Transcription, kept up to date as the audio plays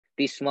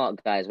be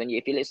smart, guys.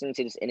 If you're listening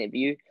to this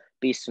interview,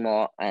 be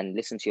smart and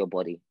listen to your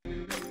body.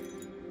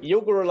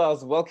 Yo,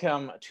 gorillas,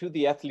 welcome to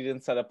the Athlete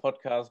Insider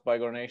podcast by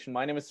Gore Nation.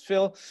 My name is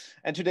Phil,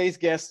 and today's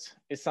guest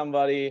is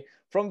somebody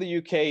from the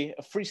UK,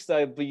 a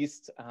freestyle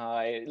beast.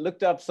 I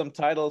looked up some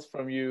titles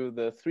from you: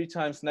 the 3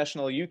 times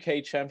national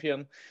UK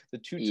champion, the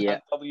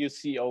 2-time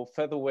WCO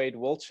featherweight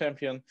world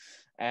champion,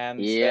 and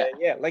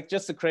like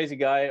just a crazy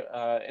guy,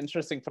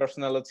 interesting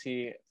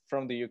personality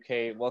from the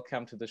UK.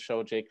 Welcome to the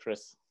show, Jay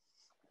Chris.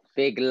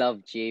 Big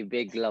love, G.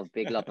 Big love,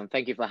 and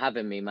thank you for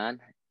having me,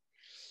 man.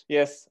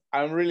 Yes,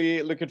 I'm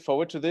really looking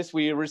forward to this.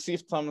 We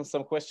received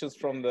some questions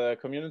from the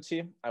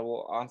community. I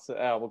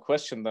will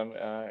question them,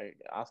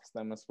 ask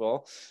them as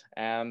well.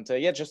 And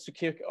just to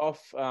kick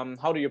off,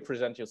 how do you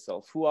present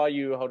yourself? Who are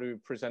you? How do you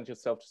present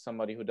yourself to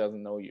somebody who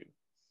doesn't know you?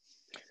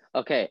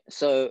 Okay,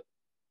 so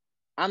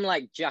I'm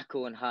like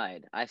Jekyll and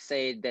Hyde. I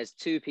say there's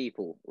 2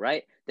 people,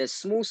 right? There's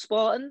Small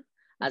Spartan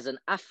as an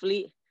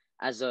athlete,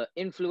 as an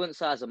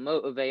influencer, as a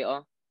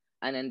motivator.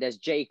 And then there's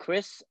Jay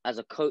Chris as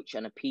a coach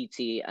and a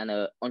PT and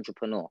an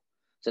entrepreneur.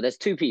 So there's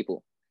 2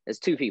 people.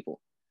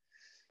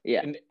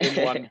 Yeah.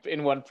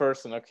 In one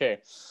person. Okay.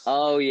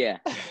 Oh yeah.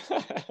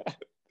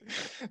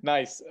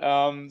 Nice.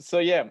 Some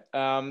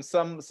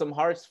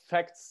hard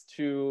facts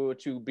to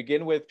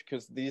begin with,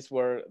 because these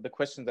were the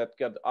questions that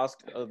got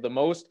asked the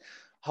most.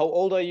 How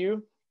old are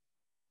you?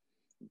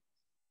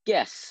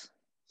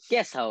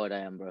 Guess how old I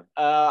am, bro.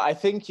 I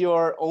think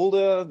you're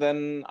older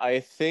than I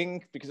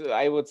think, because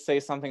I would say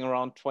something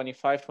around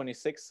 25,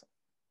 26.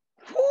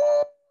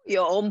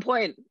 You're on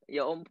point.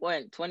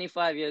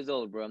 25 years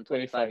old, bro. I'm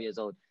 25 years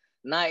old.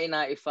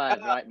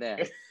 1995, right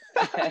there.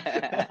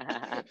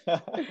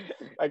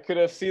 I could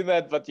have seen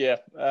that, but yeah,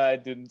 I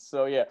didn't.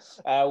 So yeah,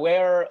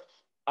 where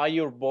are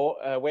you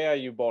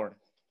born?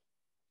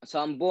 So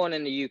I'm born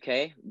in the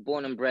UK,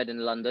 born and bred in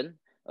London.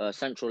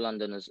 Central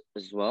London as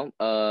well.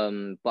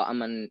 But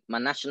my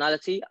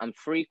nationality, I'm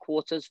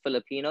 3/4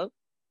 Filipino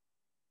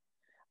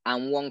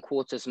and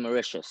 1/4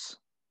 Mauritius.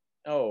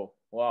 Oh,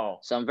 wow.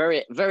 So I'm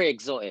very, very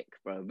exotic,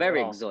 bro.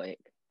 Very exotic.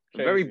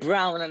 Crazy. Very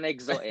brown and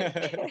exotic.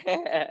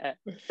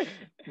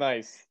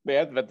 Nice.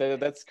 Yeah, but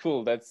that's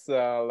cool. That's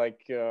how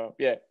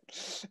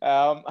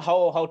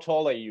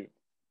tall are you?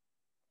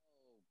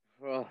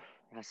 Bro,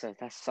 that's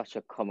such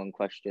a common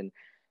question.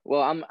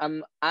 Well,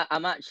 I'm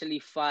actually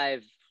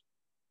 5.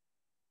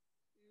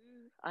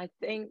 I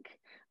think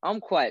I'm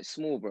quite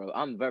small, bro.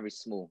 I'm very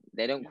small.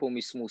 They don't call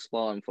me Small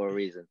Spartan for a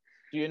reason.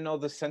 Do you know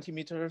the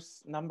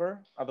centimeters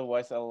number?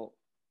 Otherwise, I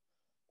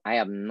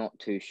am not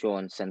too sure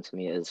on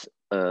centimeters.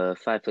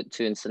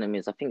 5'2" in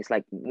centimeters. I think it's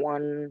like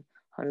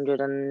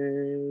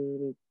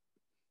 170.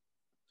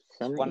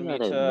 1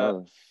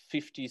 meter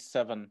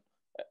 57.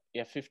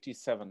 Yeah,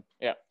 57.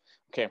 Yeah.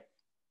 Okay.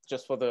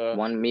 Just for the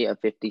 1 meter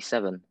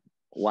 57.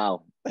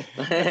 Wow.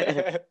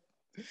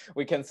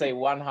 We can say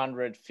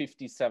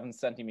 157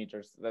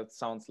 centimeters. That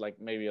sounds like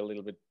maybe a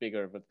little bit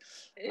bigger, but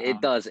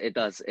it does.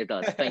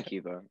 Thank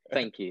you, bro.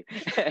 Thank you.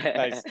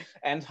 Nice.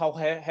 And how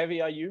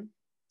heavy are you?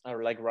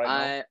 Or like right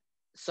now?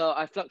 So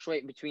I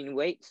fluctuate between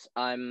weights.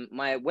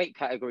 My weight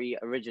category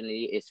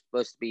originally is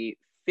supposed to be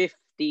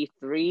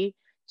 53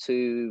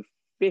 to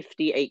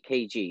 58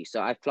 kg.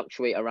 So I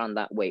fluctuate around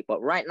that weight,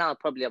 but right now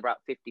probably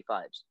about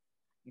 55s.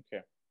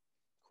 Okay,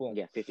 cool.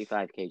 Yeah,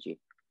 55 kg.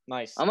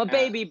 Nice. I'm a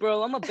baby,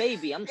 bro. I'm a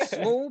baby. I'm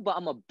small, but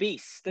I'm a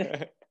beast.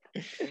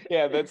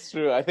 Yeah, that's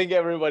true. I think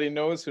everybody who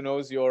knows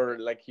your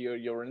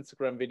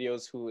Instagram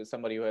videos, who is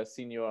somebody who has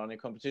seen you on a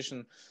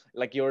competition,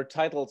 like your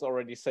titles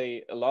already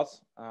say a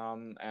lot.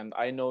 And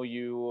I know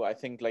you, I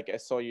think I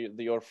saw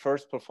your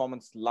first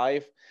performance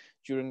live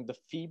during the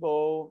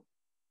FIBO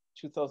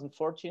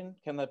 2014.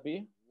 Can that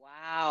be?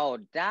 Wow,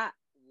 that's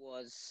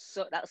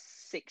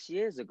 6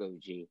 years ago,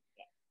 G.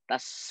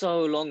 That's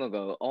so long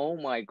ago. Oh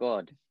my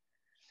God.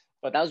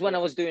 But that was when I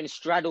was doing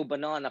straddle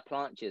banana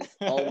planches.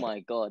 Oh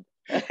my God.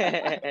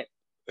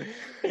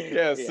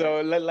 Yeah,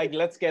 so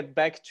let's get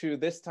back to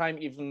this time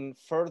even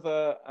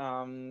further.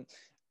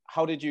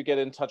 How did you get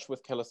in touch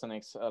with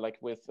calisthenics,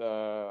 with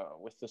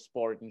the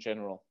sport in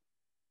general?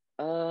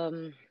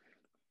 I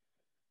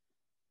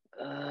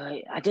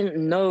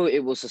didn't know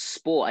it was a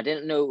sport. I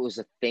didn't know it was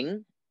a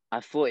thing. I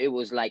thought it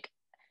was like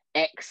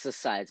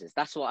exercises.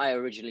 That's what I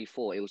originally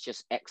thought. It was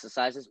just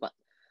exercises. But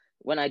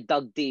when I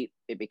dug deep,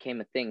 it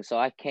became a thing. So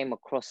I came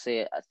across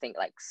it, I think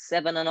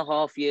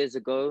 7.5 years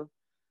ago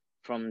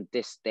from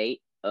this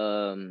date.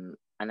 And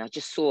I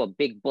just saw a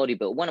big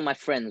bodybuilder. One of my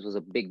friends was a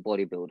big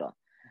bodybuilder.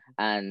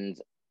 And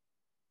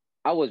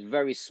I was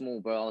very small,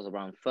 bro. I was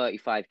around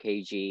 35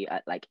 kg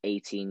at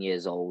 18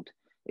 years old.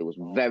 It was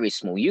very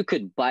small. You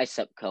could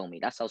bicep curl me.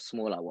 That's how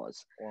small I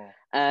was. Wow.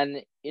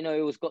 And,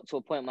 it got to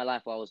a point in my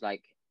life where I was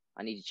like,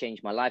 I need to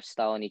change my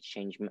lifestyle. I need to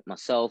change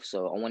myself.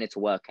 So I wanted to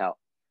work out.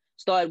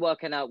 Started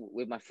working out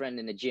with my friend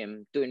in the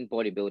gym, doing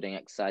bodybuilding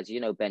exercise,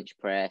 bench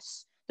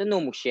press, the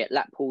normal shit,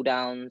 lat pull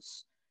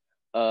downs,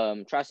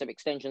 tricep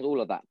extensions, all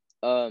of that.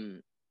 He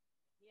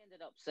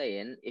ended up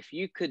saying, if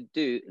you could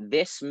do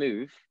this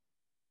move,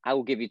 I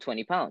will give you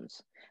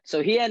 £20.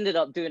 So he ended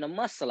up doing a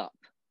muscle up,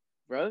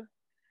 bro.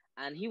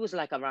 and he was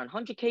like around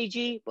 100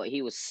 kg, but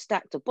he was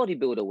stacked to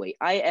bodybuilder weight,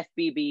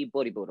 IFBB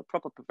bodybuilder,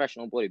 proper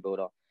professional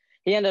bodybuilder.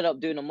 He ended up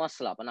doing a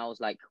muscle up, and I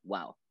was like,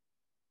 wow.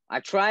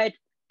 I tried,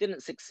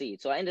 didn't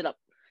succeed. So I ended up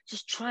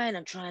just trying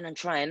and trying and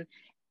trying.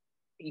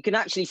 You can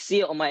actually see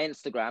it on my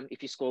Instagram.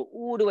 If you scroll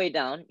all the way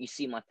down, you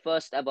see my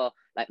first ever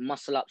like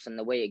muscle ups and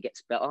the way it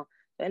gets better.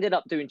 I ended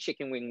up doing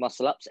chicken wing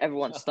muscle ups.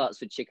 Everyone starts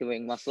with chicken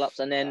wing muscle ups.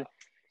 And then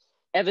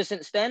ever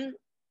since then,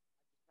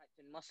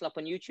 muscle up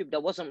on YouTube, there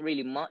wasn't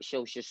really much. It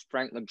was just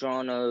Frank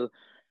Madrano,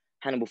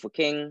 Hannibal for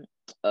King,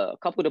 a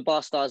couple of the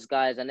Bar Stars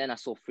guys, and then I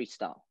saw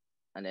freestyle.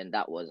 And then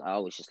I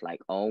was just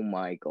like, oh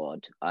my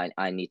God,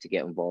 I need to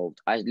get involved.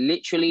 I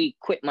literally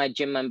quit my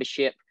gym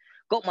membership,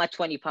 got my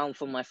 £20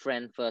 from my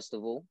friend, first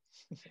of all,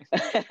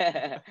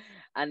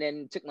 and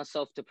then took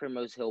myself to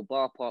Primrose Hill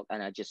Bar Park,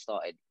 and I just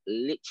started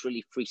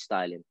literally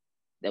freestyling.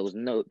 There was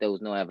no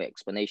other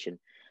explanation.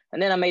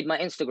 And then I made my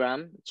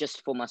Instagram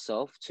just for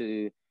myself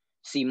to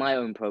see my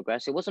own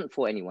progress. It wasn't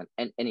for anyone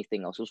and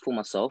anything else. It was for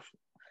myself.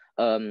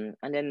 And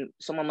then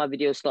some of my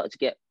videos started to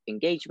get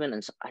engagement,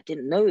 and so I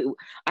didn't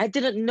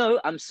know.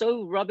 I'm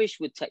so rubbish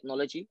with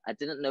technology. I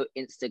didn't know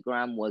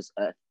Instagram was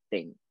a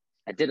thing.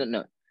 I didn't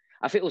know.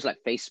 I think it was like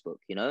Facebook,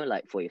 you know,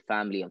 like for your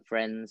family and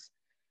friends.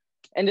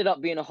 Ended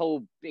up being a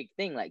whole big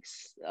thing. Like,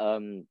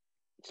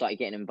 started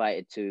getting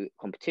invited to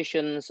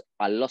competitions.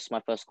 I lost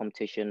my first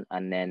competition,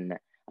 and then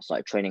I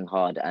started training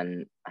hard,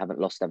 and haven't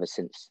lost ever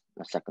since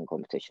my second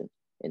competition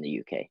in the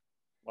UK.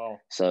 Wow.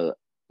 So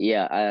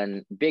yeah,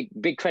 and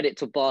big credit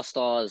to Bar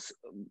Stars,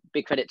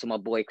 big credit to my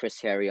boy Chris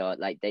Herrier.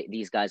 Like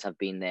these guys have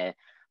been there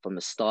from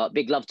the start.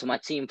 Big love to my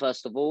team,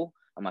 first of all,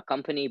 and my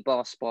company,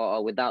 Bar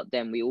Sparta. Without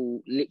them, we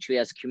all literally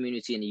as a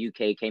community in the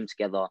UK came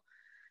together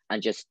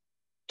and just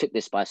took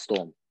this by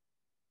storm.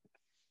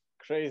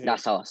 Crazy.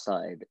 That's how I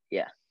started.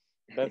 Yeah.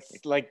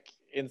 That's like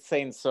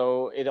insane.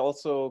 So it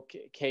also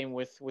came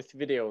with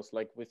videos,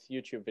 like with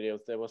YouTube videos.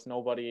 There was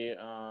nobody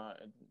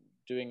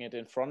doing it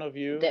in front of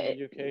you in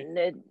the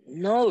UK?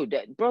 No,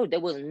 bro, there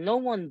was no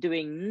one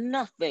doing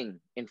nothing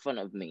in front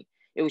of me.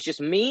 It was just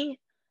me,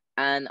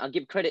 and I'll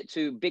give credit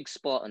to Big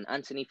Spartan,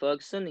 Anthony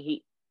Ferguson.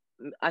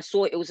 I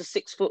saw it was a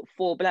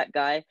 6'4" black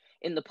guy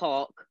in the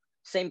park,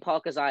 same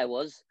park as I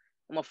was.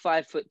 I'm a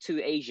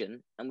 5'2"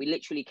 Asian, and we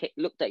literally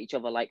looked at each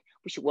other like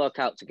we should work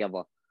out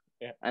together.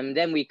 Yeah. And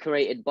then we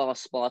created Bar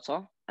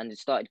Sparta and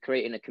started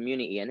creating a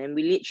community. And then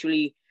we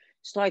literally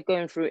started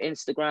going through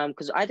Instagram,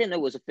 because I didn't know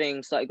it was a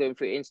thing. Started going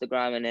through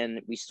Instagram, and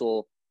then we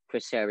saw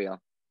Chris Herrier,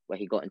 where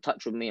he got in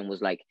touch with me and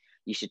was like,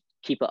 you should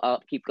keep it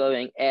up, keep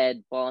going,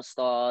 Ed, Bar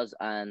Stars.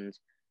 And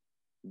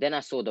then I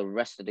saw the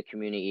rest of the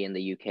community in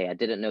the UK. I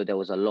didn't know there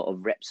was a lot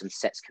of reps and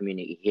sets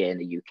community here in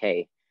the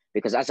UK,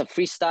 because as a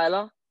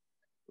freestyler,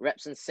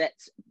 reps and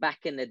sets back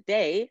in the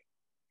day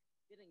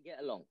didn't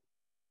get along.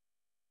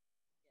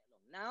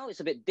 Now it's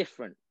a bit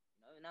different.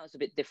 Now it's a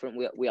bit different.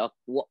 We are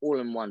all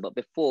in one, but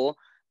before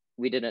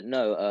we didn't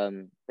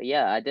know. But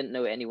yeah, I didn't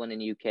know anyone in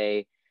the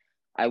UK.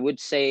 I would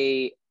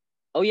say,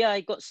 oh yeah,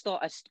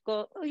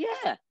 oh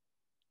yeah,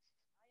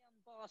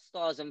 Bar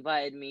Stars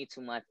invited me to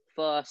my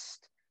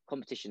first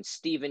competition.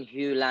 Stephen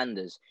Hugh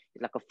Landers.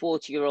 He's like a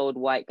 40-year-old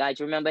white guy.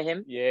 Do you remember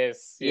him?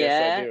 Yes,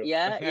 Yeah, I do.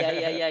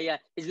 yeah.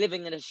 He's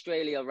living in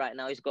Australia right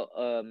now. He's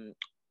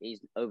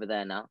over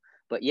there now.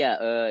 But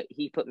yeah,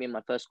 he put me in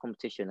my first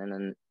competition, and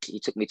then he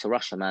took me to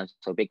Russia, man.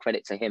 So big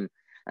credit to him.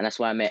 And that's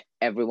where I met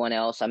everyone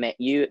else. I met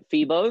you at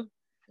FIBO.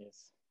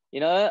 Yes. You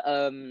know,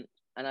 and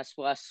that's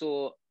where I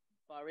saw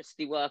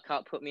Baristi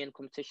workout, put me in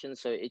competition.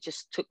 So it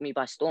just took me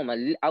by storm.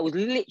 I was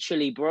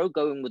literally, bro,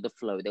 going with the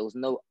flow. There was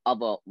no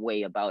other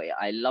way about it.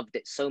 I loved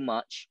it so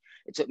much.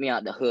 It took me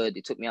out the hood.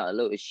 It took me out a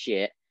lot of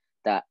shit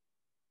that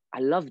I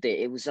loved it.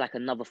 It was like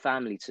another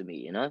family to me,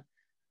 you know?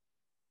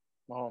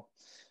 Wow.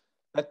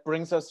 That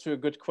brings us to a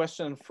good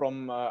question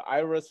from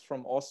Iris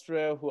from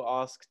Austria, who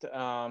asked,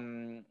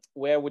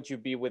 where would you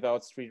be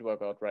without street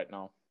workout right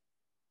now?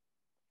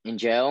 In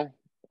jail,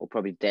 or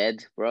probably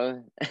dead,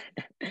 bro.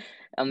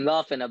 I'm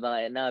laughing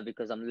about it now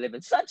because I'm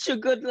living such a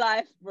good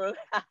life, bro,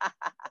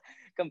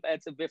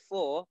 compared to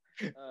before.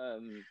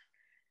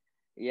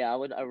 Yeah,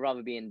 I'd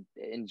rather be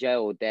in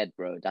jail or dead,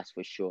 bro. That's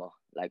for sure.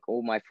 Like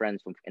all my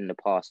friends from in the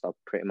past are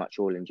pretty much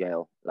all in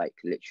jail, like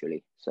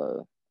literally.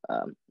 So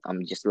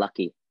I'm just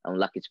lucky. I'm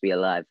lucky to be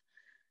alive.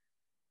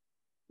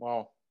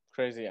 Wow,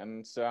 crazy.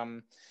 And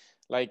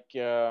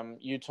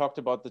you talked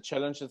about the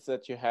challenges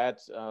that you had,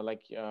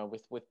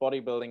 with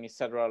bodybuilding,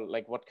 etc.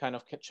 Like, what kind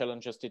of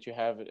challenges did you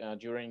have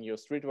during your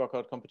street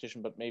workout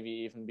competition, but maybe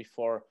even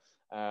before,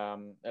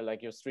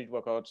 like your street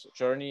workout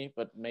journey,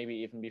 but maybe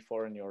even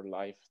before in your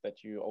life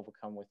that you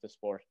overcome with the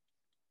sport?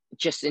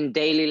 Just in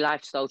daily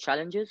lifestyle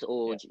challenges,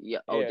 or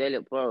daily,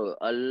 bro,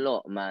 a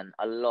lot, man,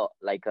 a lot.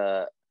 Like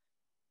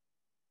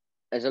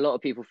there's a lot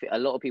of people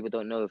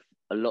don't know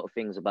a lot of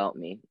things about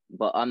me,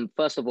 but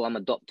first of all, I'm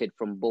adopted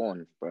from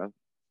born, bro.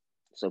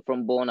 So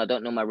from born, I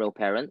don't know my real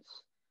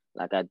parents.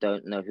 Like, I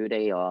don't know who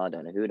they are. I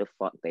don't know who the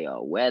fuck they are,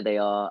 where they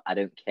are. I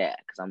don't care,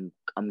 because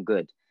I'm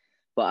good.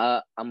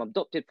 But I'm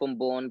adopted from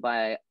born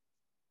by,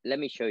 let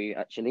me show you,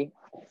 actually.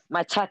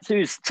 My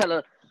tattoos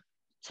tell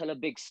tell a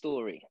big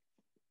story.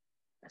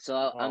 So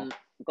I, Wow. I'm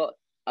got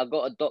I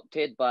got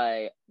adopted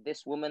by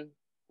this woman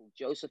called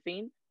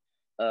Josephine.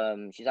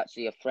 She's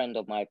actually a friend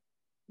of my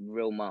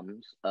real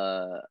mum's.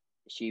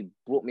 She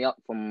brought me up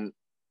from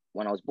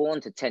when I was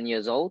born to 10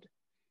 years old,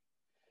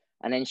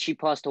 and then she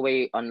passed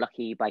away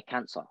unlucky by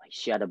cancer.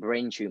 She had a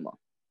brain tumor,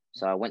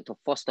 so I went to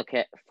foster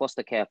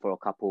care for a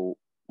couple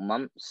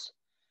months,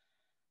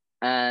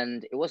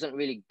 and it wasn't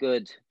really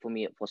good for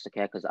me at foster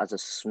care because as a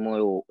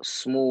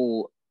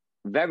small,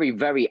 very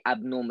very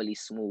abnormally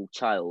small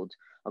child,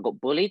 I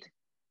got bullied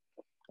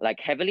like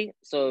heavily.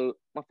 So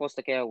my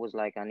foster care was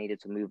like, I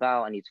needed to move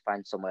out. I need to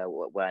find somewhere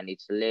where I need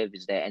to live.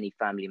 Is there any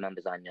family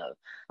members I know?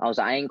 I was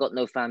like, I ain't got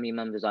no family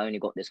members. I only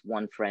got this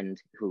one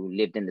friend who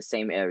lived in the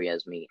same area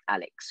as me,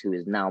 Alex, who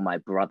is now my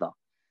brother.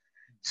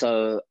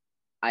 So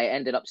I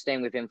ended up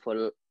staying with him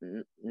for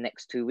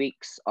next 2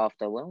 weeks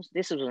after. Well,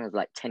 this was when I was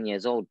like 10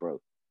 years old, bro.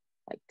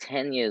 Like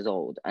 10 years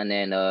old. And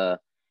then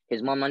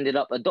his mom ended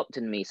up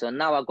adopting me. So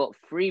now I got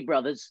three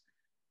brothers.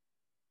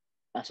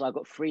 So I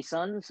got three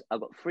sons. I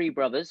got three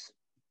brothers,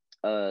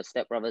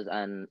 stepbrothers,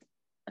 and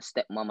a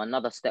stepmom,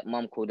 another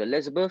stepmom called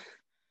Elizabeth,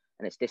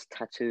 and it's this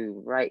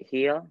tattoo right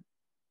here.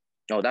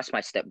 Oh, that's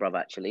my stepbrother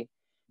actually.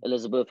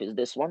 Elizabeth is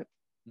this one,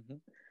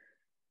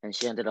 and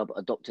she ended up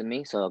adopting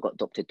me, so I got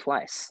adopted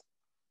twice.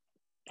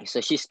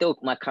 So she's still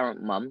my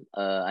current mum.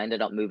 I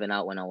ended up moving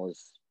out when I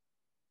was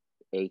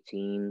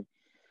 18.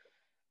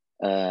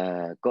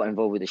 Got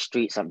involved with the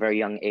streets at a very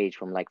young age,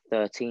 from like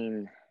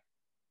 13.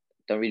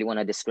 Don't really want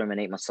to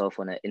discriminate myself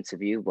on an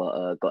interview,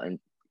 but got into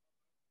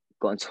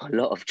a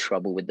lot of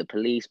trouble with the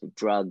police, with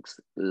drugs,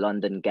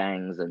 London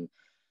gangs, and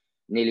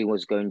nearly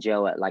was going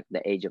jail at like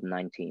the age of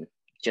 19,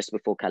 just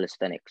before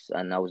calisthenics.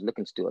 And I was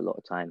looking to do a lot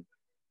of time.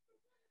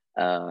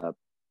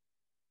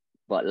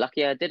 But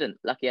lucky I didn't.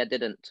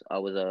 I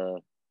was a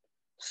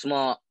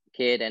smart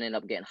kid, ended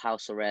up getting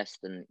house arrest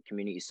and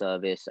community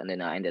service. And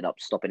then I ended up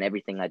stopping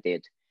everything I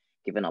did,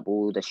 giving up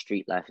all the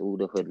street life, all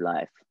the hood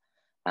life,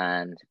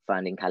 and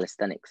finding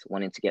calisthenics,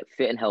 wanting to get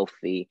fit and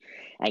healthy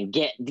and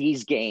get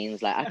these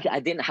gains. Like I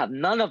didn't have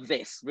none of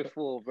this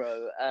before,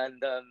 bro.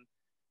 And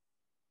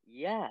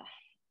yeah,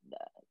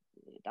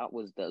 that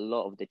was a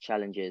lot of the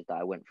challenges that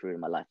I went through in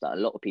my life that a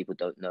lot of people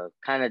don't know.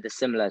 Kind of the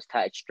similar as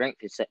Tattered Strength,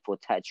 except for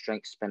Tattered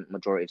Strength spent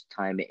majority of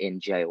time in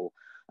jail,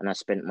 and I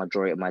spent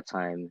majority of my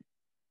time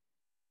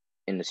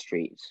in the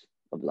streets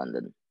of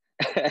London.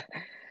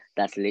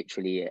 That's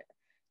literally it.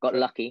 Got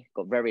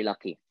very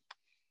lucky.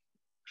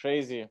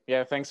 Crazy.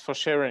 Yeah, thanks for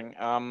sharing.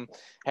 Have you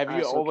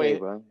That's okay,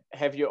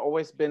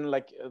 always bro. been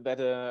like that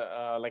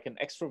like an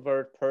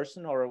extrovert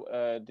person,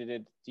 or did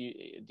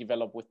it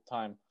develop with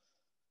time?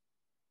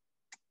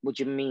 What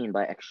do you mean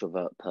by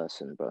extrovert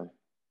person, bro?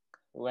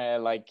 Where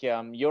like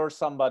you're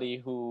somebody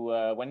who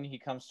when he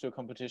comes to a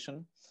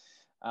competition,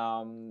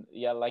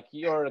 yeah, like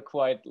you're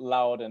quite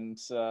loud and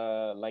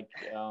like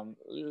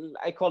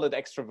I call it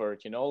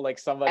extrovert, you know, like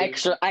somebody.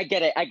 Extra, I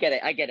get it.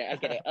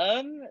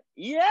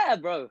 Yeah,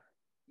 bro.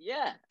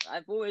 Yeah,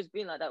 I've always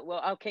been like that. Well,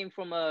 I came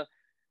from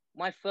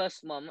my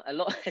first mom. A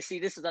lot. See,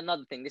 this is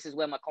another thing. This is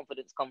where my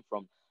confidence come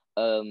from.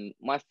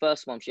 My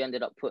first mom, she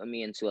ended up putting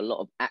me into a lot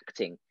of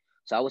acting.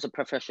 So I was a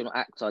professional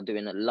actor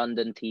doing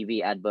London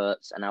TV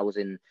adverts, and I was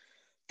in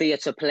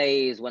theatre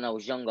plays when I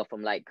was younger,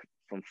 from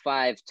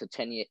 5 to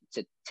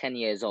 10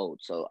 years old.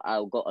 So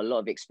I got a lot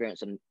of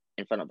experience in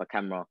front of a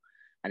camera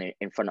and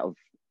in front of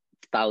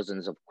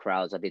thousands of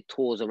crowds. I did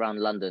tours around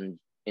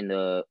London in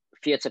the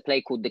theatre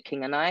play called The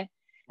King and I.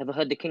 Ever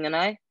heard The King and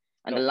I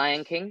and The No,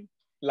 Lion King?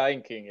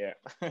 Lion King, yeah.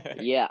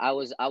 Yeah, I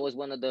was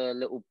one of the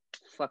little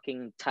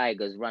fucking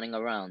tigers running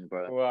around,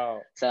 bro.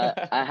 Wow. So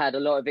I had a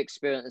lot of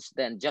experience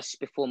then, just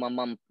before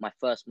my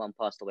first mum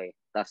passed away.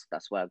 That's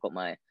where I got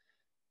my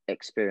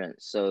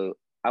experience. So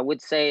I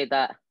would say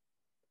that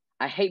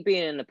I hate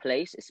being in a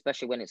place,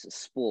 especially when it's a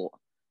sport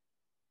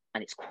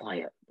and it's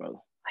quiet,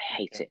 bro. I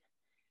hate Okay. it.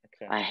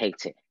 Okay. I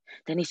hate it.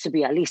 There needs to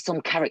be at least some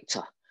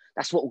character.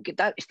 That's what will get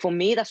that for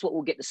me. That's what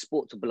will get the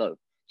sport to blow.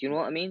 Do you know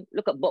what I mean?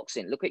 Look at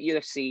boxing, look at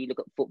UFC, look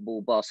at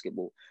football,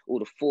 basketball, all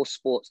the four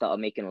sports that are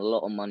making a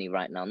lot of money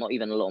right now. Not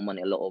even a lot of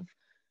money, a lot of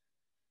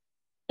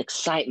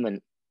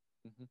excitement.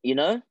 Mm-hmm. You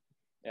know,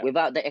 Yeah.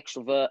 without the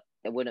extrovert,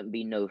 there wouldn't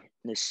be no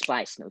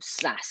spice, no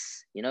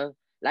sass. You know,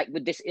 like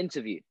with this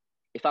interview,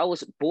 if I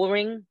was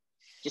boring,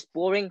 just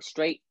boring,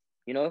 straight,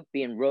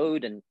 being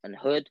road and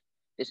hood,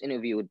 this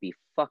interview would be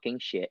fucking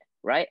shit,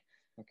 right?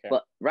 Okay.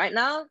 But right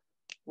now,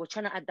 we're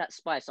trying to add that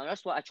spice. And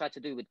that's what I try to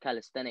do with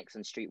calisthenics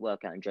and street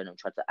workout in general.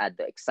 Try to add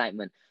the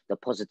excitement, the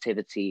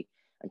positivity,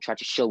 and try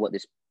to show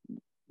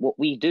what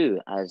we do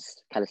as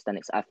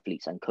calisthenics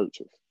athletes and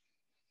coaches.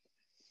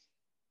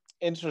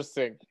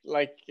 Interesting.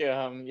 Like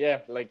yeah,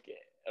 like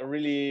a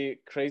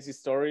really crazy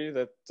story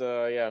that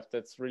yeah,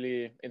 that's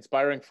really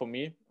inspiring for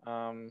me,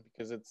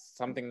 because it's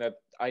something that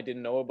I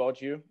didn't know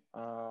about you,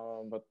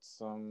 but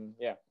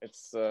yeah,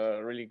 it's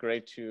really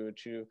great to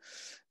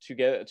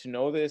get to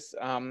know this.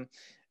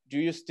 do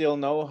you still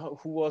know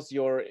who was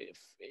your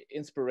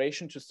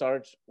inspiration to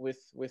start with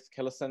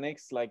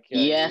calisthenics? Like you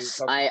Yes,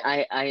 talked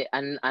about.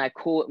 I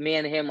call me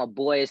and him are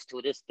boys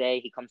to this day.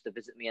 He comes to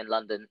visit me in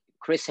London.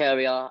 Chris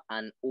Harrier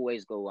and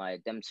Always Go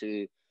Wide. Them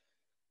two.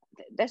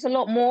 There's a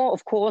lot more,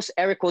 of course.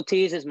 Eric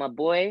Ortiz is my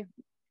boy.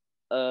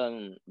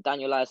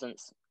 Daniel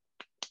License.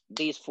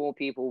 These four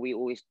people we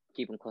always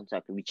keep in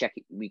contact. We check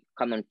it. We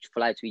come and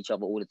fly to each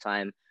other all the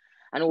time.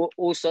 And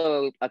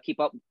also I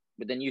keep up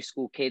with the new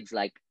school kids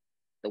like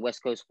the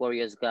West Coast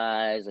Warriors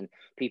guys and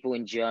people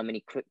in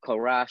Germany,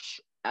 Karash.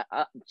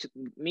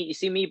 You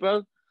see me,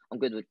 bro? I'm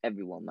good with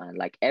everyone, man.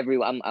 Like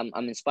everyone,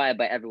 I'm inspired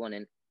by everyone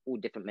in all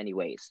different many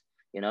ways.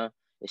 You know,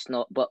 it's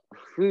not. But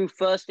who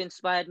first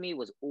inspired me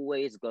was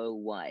Always Go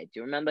Wide. Do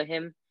you remember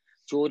him,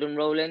 Jordan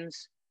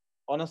Rollins?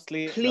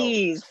 Honestly, no.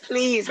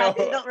 Please, how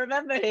do you No, not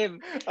remember him?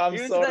 I'm He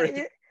was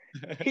sorry.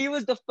 he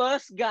was the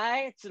first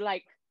guy to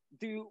like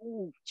do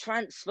all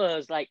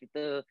transfers, like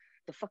the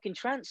fucking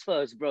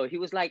transfers, bro. He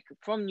was like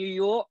from New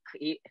York.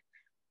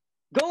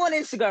 Go on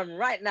Instagram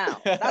right now.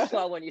 That's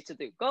what I want you to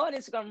do. Go on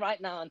Instagram right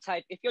now and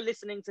type. If you're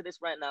listening to this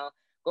right now,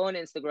 go on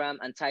Instagram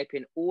and type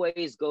in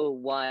Always Go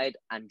Wide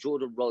and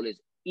Jordan Rollins.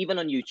 Even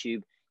on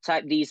YouTube,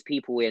 type these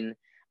people in,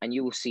 and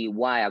you will see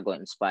why I got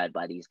inspired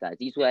by these guys.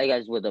 These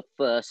guys were the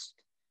first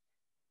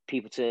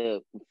people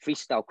to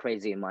freestyle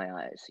crazy in my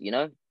eyes. You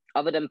know,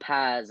 other than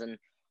Paz and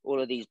all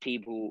of these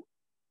people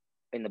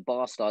in the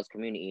Bar Stars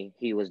community,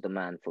 he was the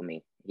man for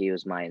me. He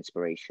was my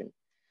inspiration.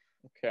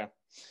 Okay,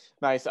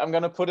 nice. I'm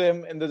gonna put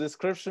him in the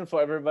description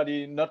for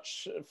everybody not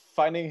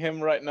finding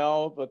him right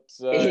now, but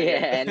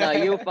Yeah, no,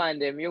 you'll yeah.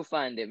 find him. You'll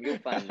find him. You'll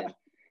find him.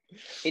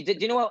 He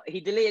did. You know what?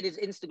 He deleted his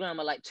Instagram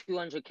at like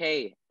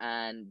 200K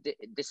and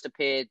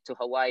disappeared to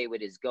Hawaii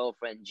with his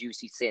girlfriend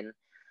Juicy Sin,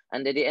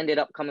 and then he ended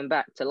up coming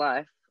back to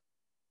life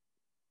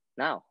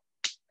now.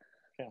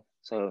 Okay.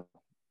 So,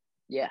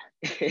 yeah.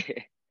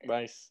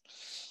 Nice.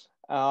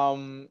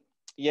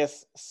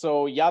 Yes.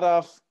 So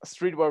Yadav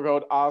Street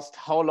Workout asked,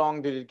 how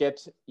long did it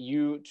get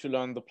you to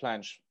learn the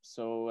planche?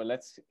 So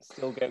let's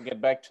still get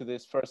back to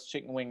this first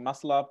chicken wing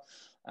muscle up.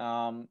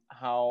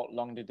 How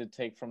long did it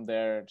take from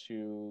there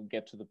to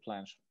get to the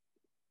planche?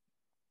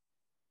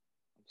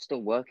 I'm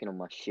still working on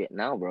my shit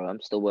now, bro.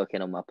 I'm still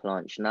working on my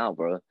planche now,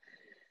 bro.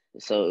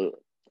 So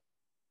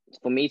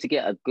for me to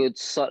get a good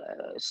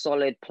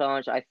solid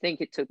planche, I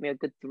think it took me a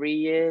good 3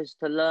 years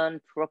to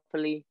learn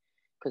properly,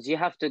 because you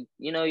have to,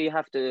 you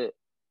have to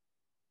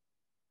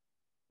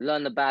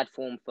learn the bad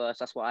form first.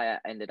 That's what I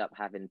ended up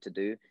having to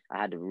do. I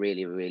had a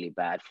really, really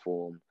bad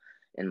form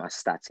in my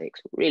statics,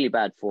 really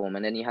bad form,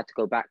 and then you had to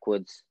go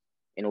backwards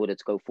in order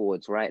to go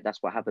forwards, right?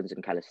 That's what happens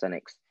in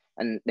calisthenics.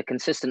 And the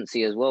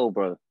consistency as well,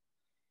 bro.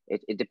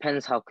 It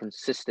depends how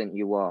consistent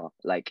you are.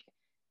 Like,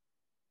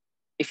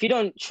 if you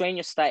don't train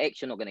your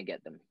statics, you're not going to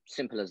get them.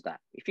 Simple as that.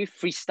 If you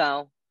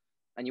freestyle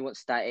and you want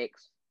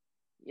statics,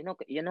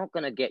 you're not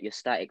going to get your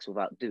statics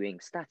without doing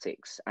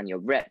statics and your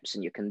reps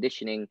and your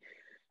conditioning.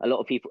 A lot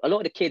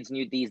of the kids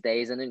new these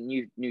days and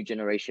the new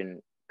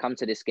generation come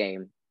to this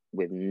game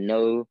with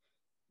no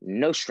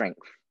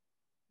strength,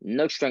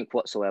 no strength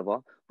whatsoever,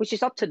 which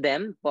is up to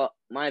them. But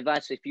my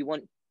advice, if you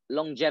want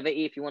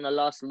longevity, if you want to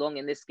last long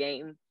in this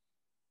game,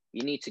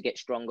 you need to get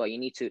stronger. You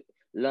need to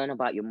learn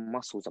about your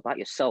muscles, about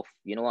yourself.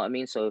 You know what I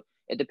mean? So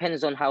it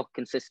depends on how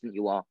consistent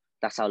you are.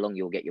 That's how long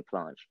you'll get your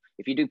planche.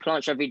 If you do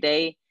planche every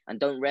day and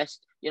don't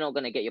rest, you're not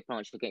gonna get your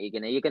planche.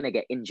 You're gonna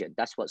get injured.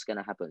 That's what's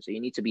gonna happen. So you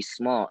need to be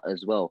smart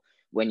as well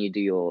when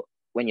you're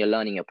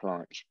learning your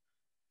planche.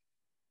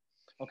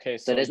 Okay,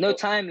 So so there's no you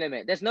time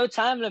limit. There's no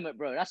time limit,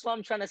 bro. That's what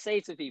I'm trying to say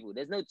to people.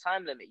 There's no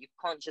time limit. You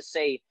can't just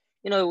say,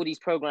 all these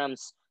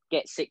programs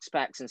get 6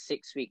 packs in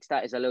 6 weeks.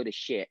 That is a load of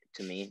shit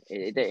to me.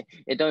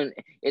 It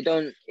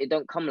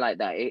don't come like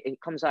that. It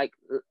comes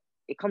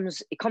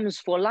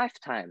for a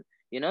lifetime,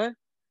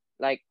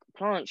 Like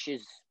planche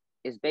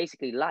is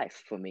basically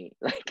life for me.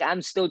 Like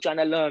I'm still trying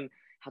to learn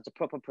how to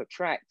proper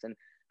protract and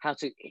how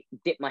to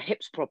dip my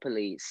hips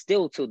properly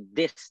still to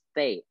this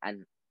day,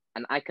 and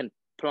I can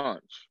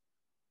planche.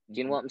 Do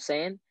you know what I'm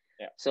saying?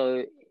 yeah.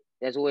 So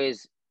there's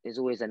always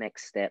a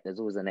next step. There's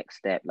always a next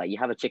step. Like you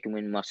have a chicken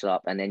wing muscle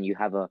up, and then you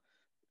have a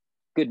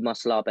good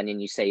muscle up, and then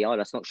you say, "Oh,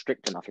 that's not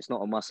strict enough. It's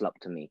not a muscle up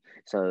to me."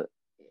 So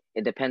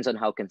it depends on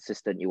how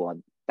consistent you are.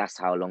 That's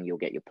how long you'll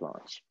get your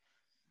planche.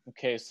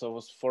 Okay,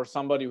 so for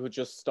somebody who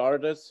just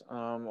started,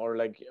 or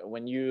like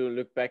when you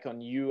look back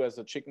on you as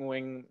a chicken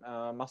wing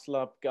muscle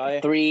up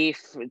guy, 3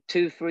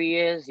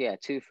 years, yeah,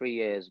 2 3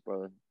 years,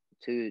 bro,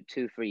 3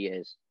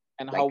 years.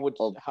 and Like,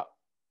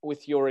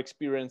 with your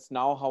experience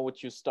now, how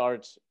would you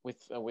start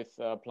with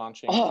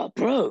planching? oh,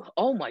 bro,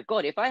 oh my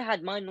God, if I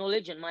had my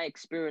knowledge and my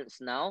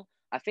experience now,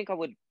 I think I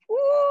would.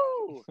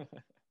 Woo!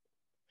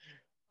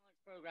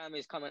 Program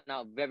is coming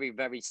out very,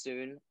 very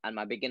soon, and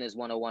my beginners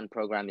 101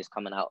 program is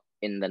coming out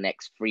in the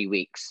next 3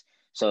 weeks.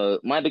 So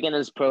my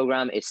beginners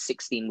program is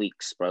 16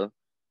 weeks, bro.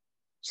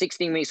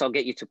 16 weeks, I'll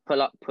get you to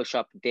pull up, push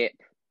up, dip,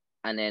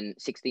 and then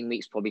 16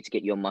 weeks probably to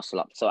get your muscle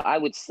up. So I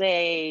would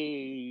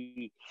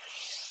say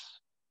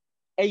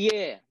a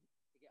year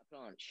to get a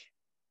planche.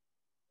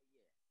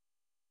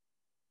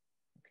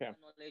 Okay.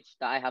 Knowledge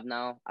that I have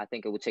now, I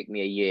think it would take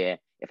me a year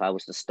if I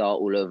was to start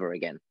all over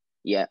again.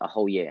 Yeah, a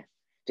whole year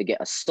to get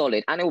a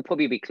solid, and it will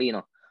probably be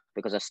cleaner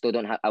because I still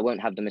don't have, I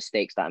won't have the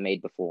mistakes that I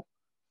made before.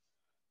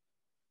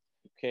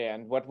 Okay,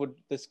 and what would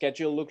the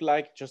schedule look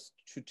like? Just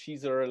to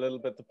teaser a little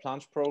bit the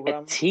planche A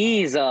program.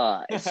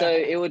 teaser. So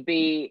it will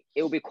be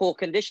core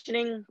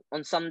conditioning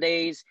on some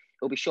days.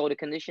 It'll be shoulder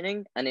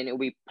conditioning, and then it'll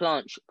be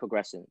planche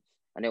progressions,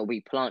 and it'll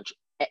be planche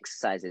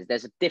exercises.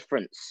 There's a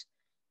difference.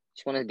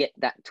 Just want to get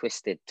that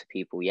twisted to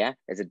people. Yeah,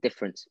 there's a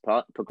difference.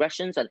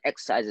 Progressions and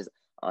exercises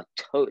are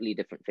totally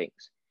different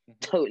things.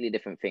 Totally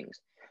different things.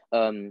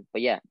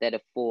 But yeah, they're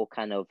the four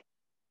kind of.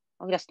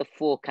 I think that's the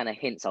four kind of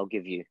hints I'll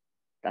give you.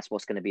 That's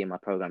what's going to be in my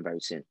program very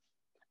soon,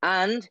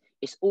 and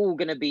it's all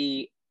going to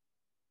be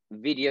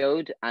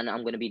videoed, and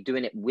I'm going to be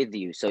doing it with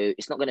you. So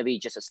it's not going to be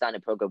just a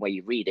standard program where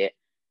you read it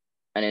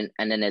and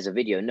then there's a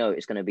video. No,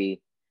 it's going to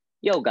be,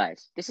 yo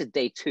guys, this is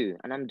day 2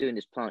 and I'm doing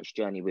this planche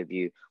journey with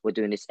you. We're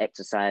doing this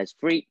exercise.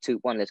 3, 2,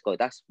 1, let's go.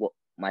 That's what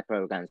my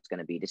program is going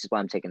to be. This is why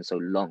I'm taking so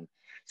long.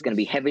 It's going to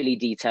be heavily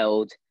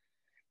detailed.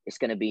 It's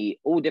going to be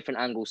all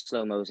different angles,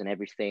 slow-mos and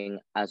everything,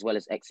 as well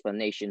as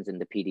explanations in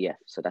the PDF.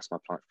 So that's my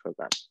planche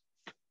program.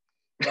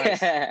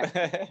 Nice.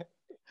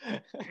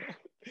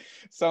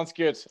 Sounds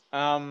good.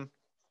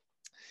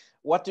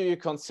 What do you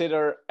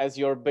consider as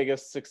your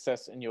biggest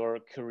success in your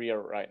career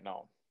right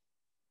now?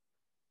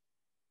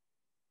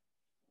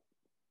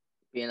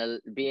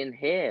 Being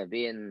here,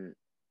 being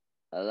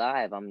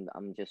alive.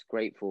 I'm just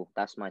grateful.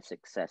 That's my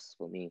success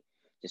for me.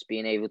 Just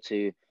being able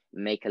to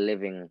make a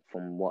living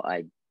from what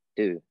I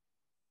do.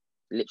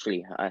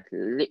 Literally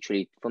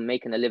from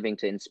making a living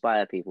to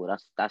inspire people.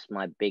 That's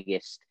my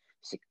biggest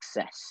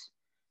success.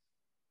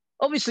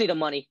 Obviously, the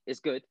money is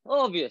good.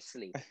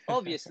 Obviously,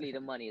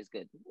 the money is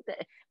good.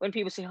 When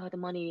people say, "Oh, the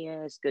money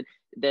is good,"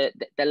 the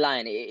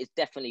line is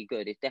definitely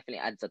good. It definitely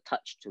adds a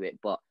touch to it.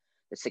 But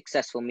the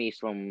success for me is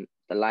from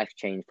the life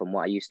change from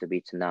what I used to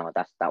be to now.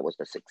 That was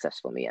the success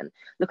for me. And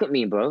look at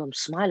me, bro. I'm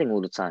smiling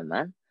all the time,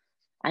 man.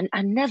 And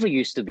I never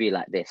used to be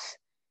like this.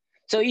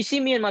 So you see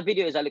me in my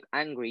videos, I look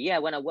angry. Yeah,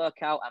 when I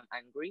work out, I'm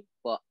angry.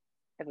 But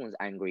everyone's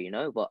angry, you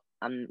know. But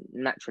I'm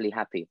naturally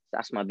happy.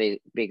 That's my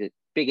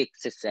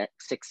biggest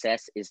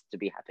success is to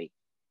be happy,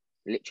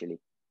 literally.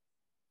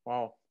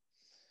 Wow.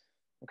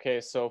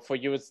 Okay, so for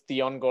you, it's the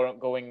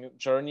ongoing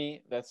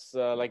journey. That's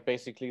like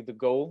basically the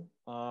goal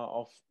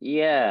of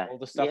all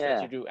the stuff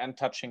that you do and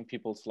touching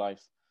people's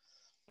lives.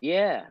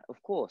 Yeah, of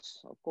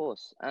course.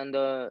 And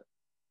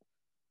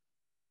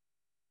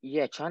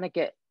trying to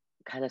get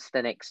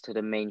calisthenics to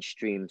the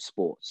mainstream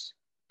sports.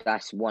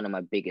 That's one of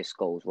my biggest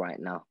goals right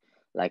now.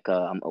 Like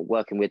I'm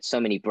working with so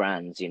many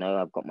brands, you know,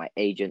 I've got my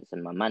agents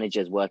and my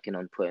managers working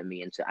on putting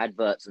me into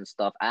adverts and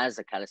stuff as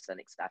a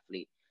calisthenics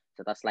athlete.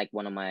 So that's like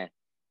one of my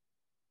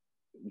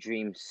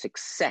dream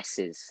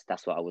successes.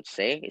 That's what I would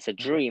say. It's a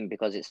dream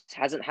because it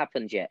hasn't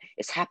happened yet.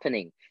 It's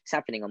happening.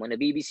 I'm on the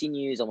BBC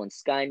News, I'm on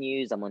Sky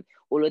News, I'm on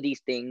all of these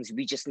things.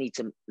 We just need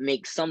to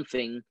make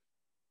something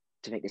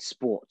to make this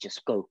sport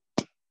just go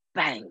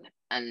bang.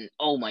 And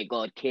oh my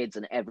God, kids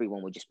and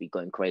everyone would just be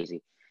going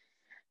crazy.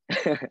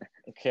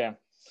 Okay.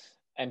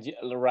 And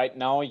right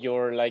now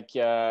you're like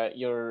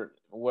you're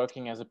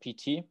working as a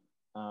PT.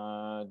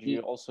 Do you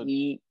also?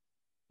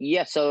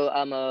 Yeah, so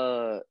I'm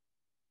a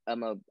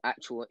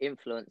actual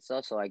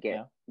influencer, so I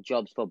get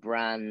jobs for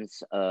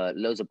brands,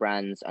 loads of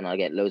brands, and I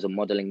get loads of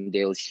modeling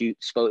deals,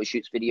 shoots, photo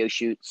shoots, video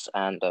shoots,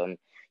 and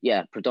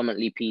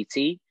predominantly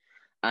PT.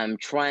 I'm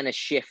trying to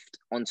shift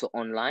onto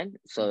online,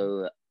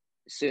 so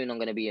soon I'm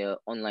going to be an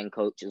online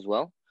coach as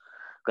well.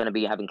 Going to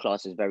be having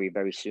classes very,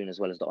 very soon, as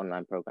well as the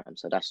online program.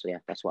 So that's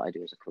what I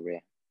do as a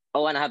career.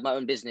 Oh, and I have my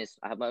own business.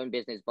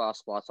 Bar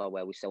Sparta,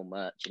 where we sell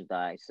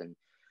merchandise and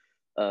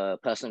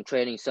personal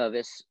training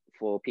service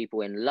for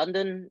people in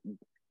London,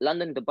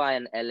 Dubai,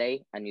 and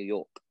LA, and New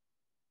York.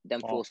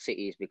 Them 4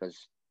 cities,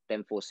 because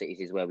them 4 cities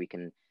is where we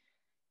can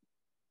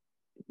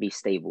be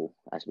stable,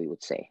 as we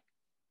would say.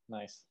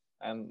 Nice.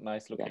 And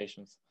nice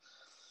locations.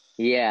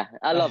 Yeah,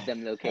 I love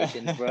them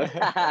locations, bro.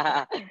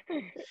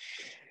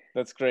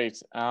 That's great.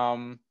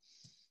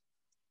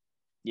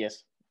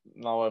 Yes.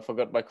 Now I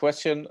forgot my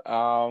question.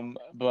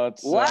 But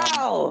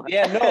wow.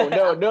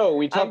 No.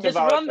 We talked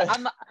about.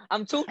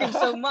 I'm talking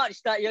so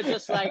much that you're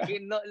just like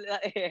not.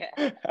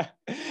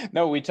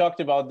 No, we talked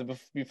about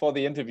before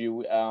the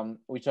interview.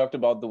 We talked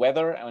about the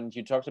weather, and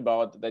you talked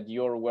about that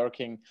you're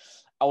working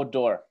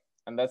outdoor,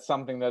 and that's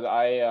something that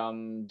I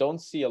don't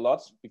see a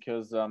lot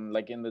because,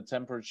 like in the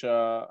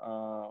temperature,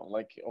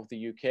 like of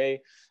the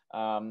UK,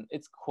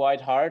 it's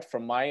quite hard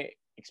from my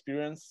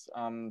experience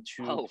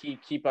to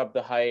keep up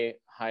the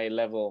high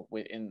level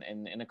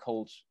in a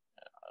cold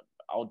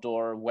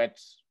outdoor wet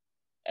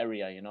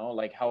area, you know,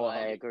 like how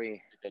I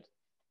agree. You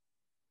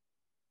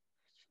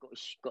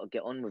got to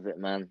get on with it,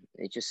 man.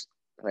 It just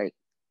like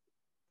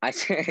I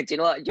said, do you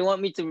know what? Do you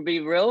want me to be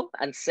real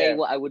and say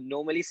what I would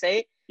normally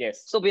say?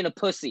 Yes. Stop being a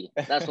pussy.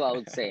 That's what I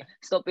would say.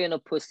 Stop being a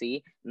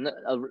pussy.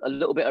 A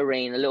little bit of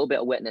rain, a little bit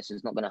of wetness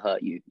is not going to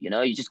hurt you. You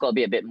know, you just got to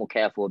be a bit more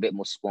careful, a bit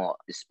more smart,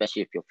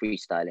 especially if you're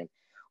freestyling.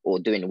 or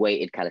doing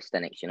weighted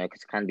calisthenics, you know,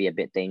 because it can be a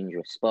bit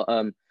dangerous. But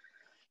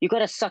you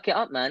gotta suck it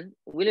up, man.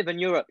 We live in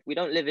Europe. We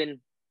don't live in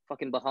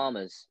fucking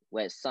Bahamas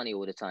where it's sunny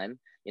all the time.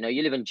 You know,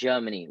 you live in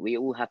Germany. We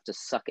all have to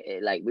suck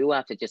it. Like, we all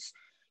have to just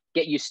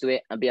get used to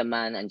it and be a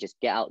man and just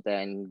get out there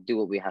and do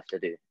what we have to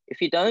do.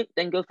 If you don't,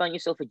 then go find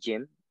yourself a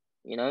gym.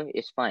 You know,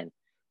 it's fine.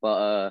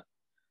 But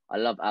I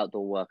love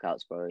outdoor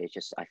workouts, bro. It's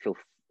just I feel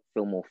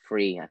more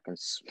free. I can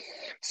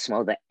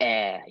smell the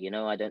air. You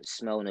know, I don't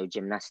smell no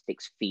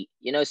gymnastics feet.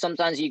 You know,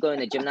 sometimes you go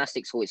in a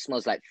gymnastics hall, it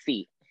smells like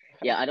feet.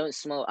 Yeah, I don't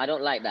smell. I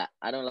don't like that.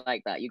 I don't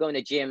like that. You go in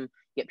a gym,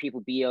 get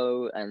people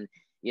bo, and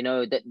you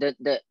know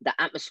the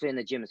atmosphere in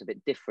the gym is a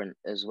bit different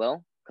as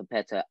well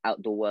compared to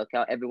outdoor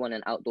workout. Everyone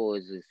in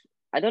outdoors is,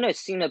 I don't know, it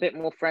seemed a bit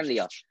more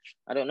friendlier.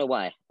 I don't know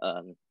why.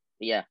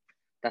 Yeah,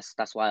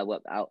 that's why I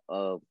work out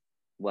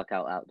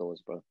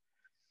outdoors, bro.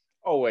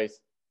 Always.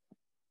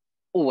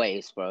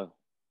 Always, bro.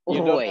 You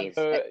don't have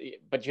Always.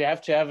 but you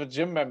have to have a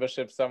gym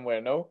membership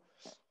somewhere, no?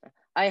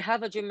 I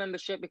have a gym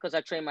membership because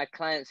I train my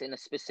clients in a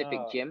specific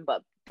Oh. gym,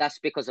 but that's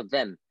because of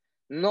them,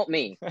 not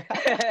me.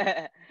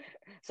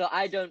 So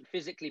I don't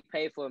physically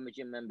pay for a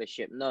gym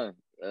membership, no,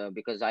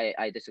 because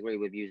I disagree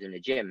with using the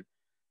gym.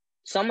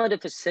 Some of the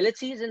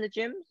facilities in the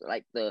gyms,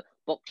 like the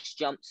box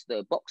jumps,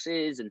 the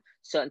boxes, and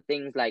certain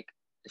things like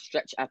the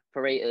stretch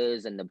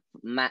apparatus and the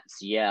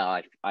mats,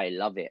 yeah, I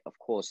love it. Of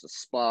course, the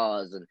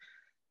spas and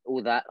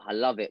all that, I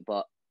love it.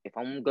 But if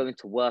I'm going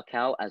to work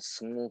out as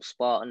small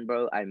Spartan,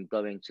 bro, I'm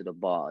going to the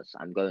bars.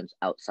 I'm going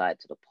outside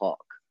to the park,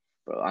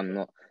 bro. I'm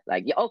not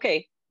like, yeah,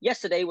 okay.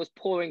 Yesterday was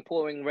pouring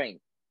rain,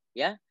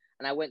 yeah,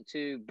 and I went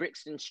to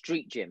Brixton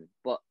Street Gym.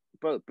 But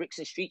bro,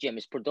 Brixton Street Gym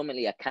is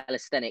predominantly a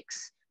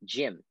calisthenics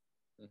gym.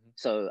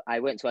 So I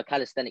went to a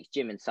calisthenics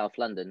gym in South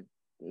London.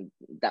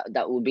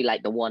 That would be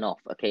like the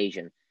one-off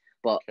occasion.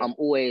 But Okay. I'm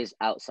always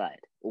outside,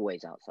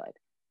 always outside.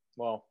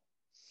 Wow.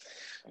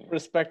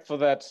 Respect for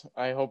that.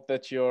 I hope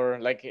that you're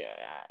like,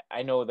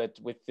 I know that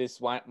with this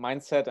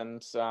mindset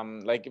and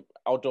like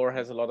outdoor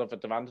has a lot of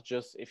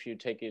advantages if you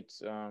take it,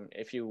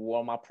 if you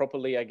warm up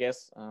properly, I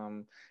guess,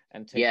 and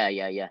take Yeah.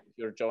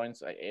 your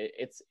joints.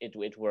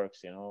 It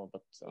works, you know.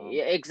 But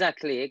yeah,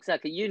 exactly.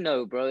 You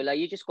know, bro, like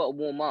you just got to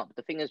warm up.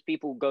 The thing is,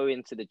 people go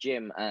into the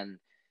gym and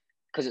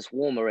because it's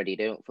warm already,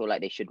 they don't feel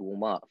like they should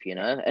warm up, you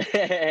know?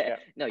 yeah.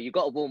 No, you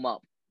got to warm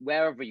up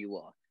wherever you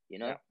are, you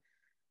know? Yeah.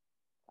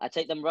 I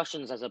take them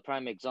Russians as a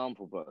prime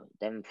example, bro.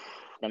 Them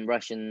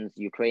Russians,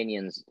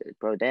 Ukrainians,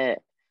 bro, they're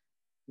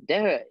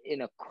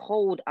in a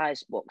cold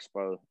ice box,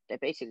 bro. They're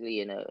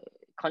basically in a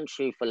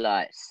country full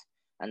ice,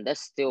 and they're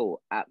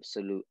still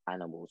absolute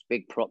animals.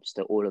 Big props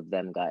to all of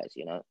them guys,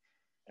 you know?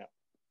 Yeah.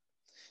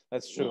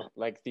 That's true. Yeah.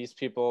 Like these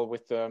people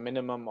with the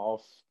minimum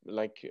of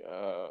like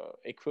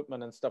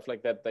equipment and stuff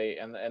like that, they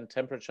and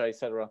temperature,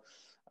 etc.,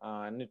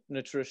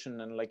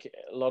 nutrition and like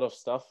a lot of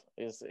stuff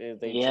is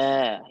they just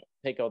Yeah,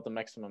 take out the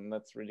maximum.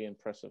 That's really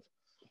impressive.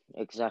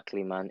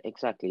 exactly, man.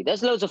 Exactly.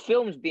 There's loads of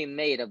films being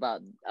made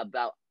about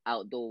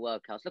outdoor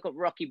workouts. Look at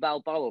Rocky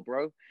Balboa,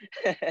 bro.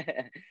 Yeah.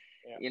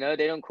 You know,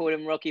 they don't call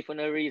him Rocky for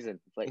no reason.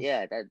 But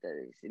yeah, that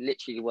is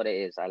literally what it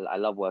is. I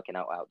love working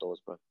out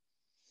outdoors, bro.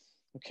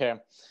 Okay.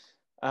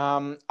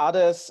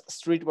 Others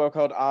street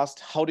workout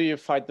asked, how do you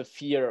fight the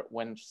fear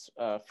when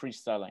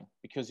freestyling?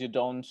 Because you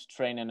don't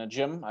train in a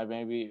gym. I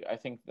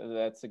think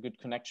that's a good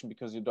connection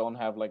because you don't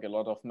have like a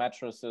lot of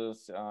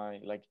mattresses.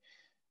 Like,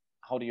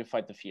 how do you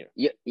fight the fear?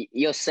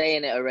 You're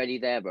saying it already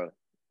there, bro.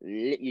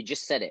 You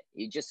just said it.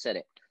 You just said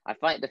it. I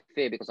fight the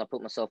fear because I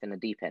put myself in the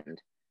deep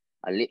end.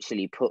 I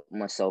literally put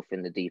myself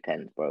in the deep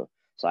end, bro.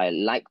 So I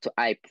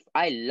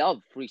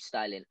love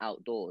freestyling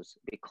outdoors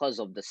because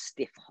of the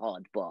stiff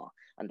hard bar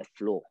and the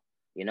floor.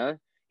 You know,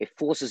 it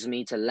forces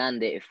me to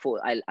land it.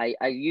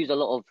 I use a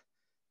lot of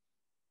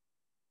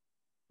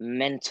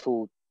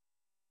mental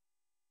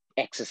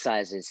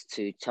exercises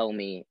to tell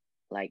me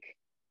like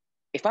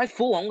if I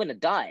fall, I'm gonna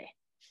die.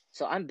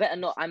 So I'm better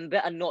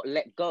not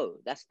let go.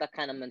 That's the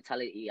kind of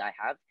mentality I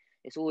have.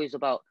 It's always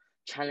about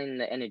channeling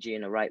the energy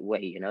in the right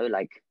way, you know,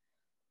 like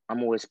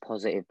I'm always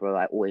positive, bro.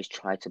 I always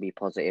try to be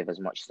positive as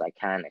much as I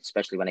can,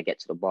 especially when I get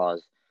to the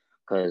bars,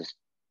 because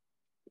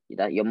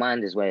that your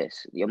mind is where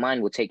your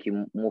mind will take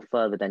you more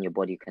further than your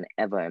body can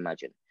ever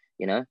imagine,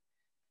 you know.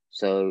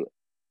 So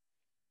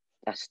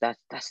that's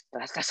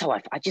how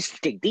I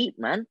just dig deep,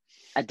 man.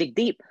 I dig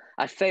deep.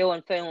 I fail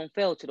and fail and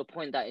fail to the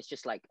point that it's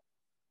just like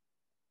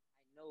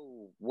I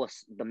know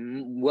what's the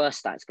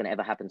worst that's gonna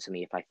ever happen to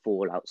me if I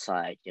fall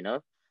outside, you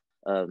know.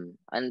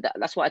 And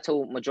that's what I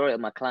told majority of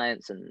my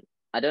clients. And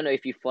I don't know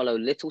if you follow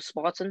Little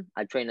Spartan.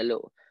 I train a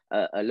little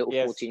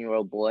Yes.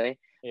 14-year-old boy,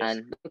 Yes.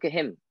 and look at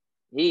him.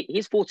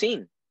 He's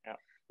 14. Yeah.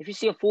 If you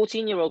see a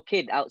 14-year-old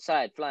kid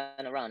outside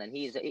flying around, and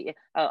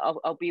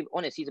I'll be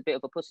honest, he's a bit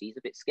of a pussy. He's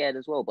a bit scared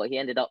as well, but he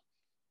ended up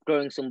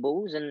growing some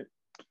balls, and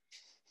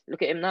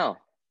look at him now.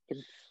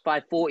 He's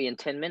 540 in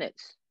 10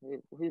 minutes.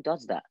 Who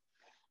does that?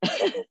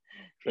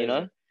 You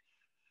know?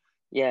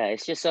 Yeah,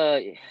 it's just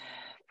I've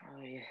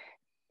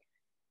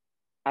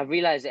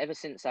realized ever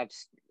since I've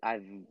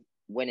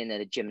went in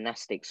a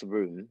gymnastics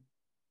room,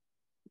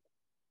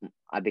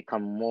 I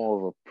become more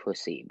of a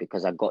pussy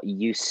because I got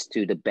used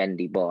to the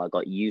bendy bar. I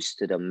got used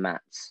to the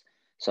mats.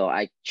 So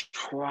I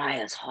try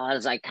as hard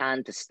as I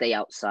can to stay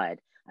outside.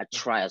 I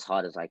try as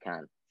hard as I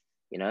can,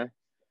 you know?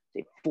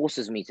 It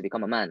forces me to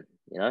become a man,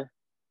 you know?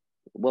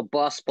 We're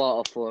bar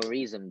Sparta for a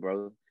reason,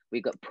 bro. We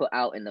got put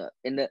out in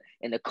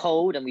the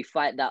cold and we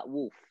fight that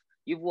wolf.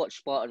 You've watched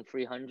Spartan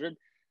 300.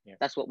 Yeah.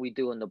 That's what we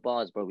do on the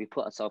bars, bro. We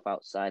put ourselves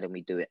outside and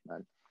we do it,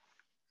 man.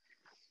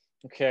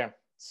 Okay.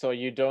 So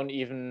you don't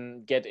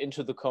even get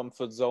into the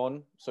comfort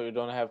zone, so you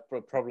don't have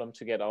a problem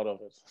to get out of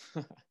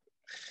it.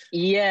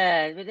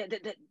 Yeah,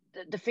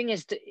 the thing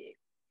is,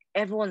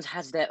 everyone's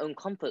has their own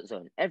comfort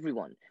zone.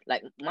 Everyone,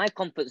 like my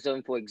comfort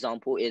zone, for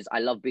example, is I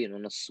love being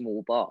on a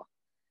small bar.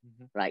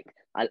 Like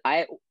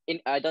I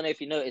don't know if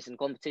you notice in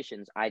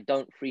competitions, I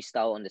don't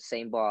freestyle on the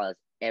same bar as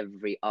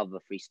every other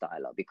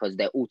freestyler because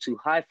they're all too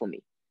high for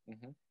me.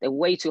 They're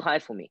way too high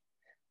for me.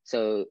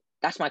 So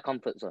that's my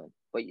comfort zone.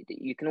 But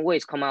you can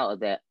always come out of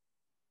there.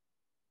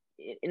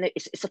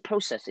 It's a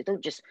process. It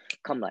don't just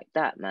come like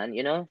that, man.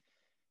 You know,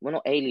 we're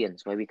not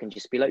aliens where we can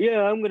just be like,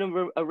 yeah, I'm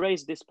gonna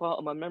erase this part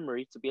of my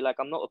memory to be like,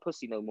 I'm not a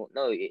pussy no more.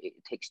 No, it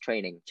takes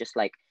training. Just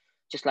like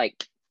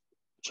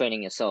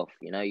training yourself.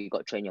 You know, you got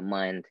to train your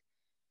mind.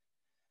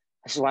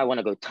 This is why I want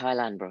to go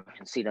Thailand, bro,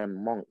 and see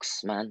them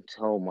monks, man.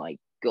 Oh my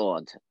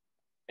god!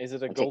 Is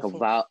it a and goal take a for?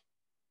 vow.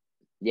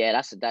 Yeah,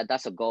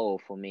 that's a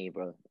goal for me,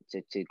 bro.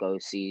 To go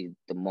see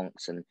the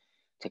monks and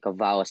take a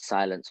vow of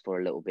silence for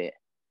a little bit,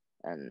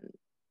 and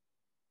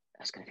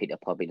that's gonna be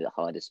probably the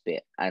hardest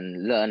bit,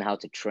 and learn how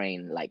to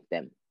train like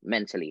them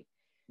mentally,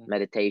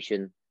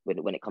 meditation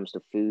when it comes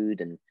to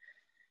food and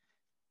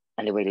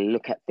the way to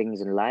look at things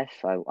in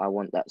life. I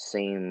want that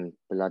same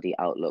bloody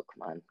outlook,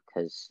 man,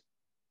 because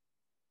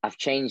I've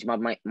changed my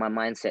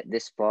mindset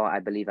this far. I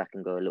believe I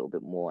can go a little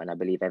bit more, and I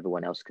believe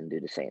everyone else can do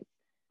the same.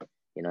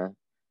 You know,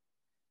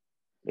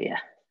 but yeah,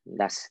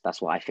 that's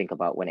what I think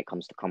about when it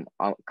comes to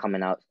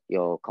coming out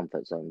your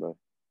comfort zone, bro.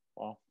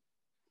 Wow,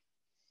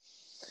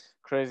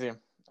 crazy.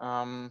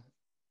 How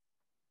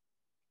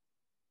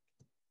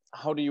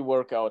do you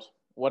work out?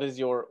 What is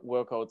your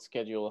workout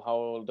schedule?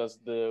 How does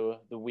the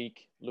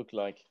week look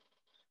like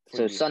for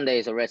So you? Sunday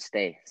is a rest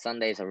day.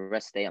 Sunday is a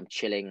rest day. I'm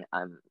chilling.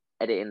 I'm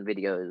editing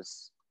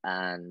videos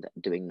and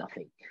doing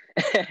nothing.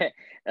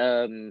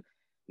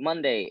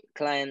 Monday,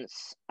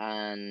 clients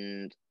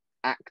and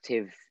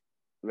active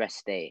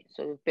rest day.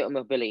 So a bit of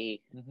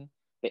mobility,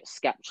 bit of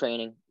scap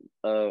training,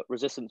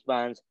 resistance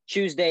bands.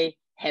 Tuesday,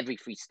 heavy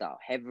freestyle,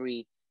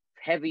 heavy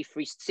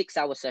free 6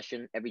 hour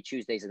session every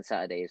Tuesdays and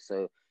Saturdays.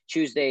 So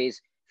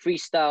Tuesdays,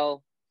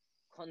 freestyle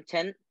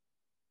content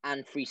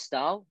and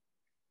freestyle.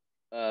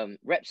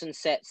 Reps and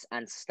sets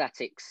and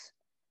statics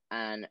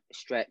and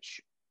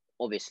stretch.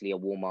 Obviously a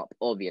warm-up,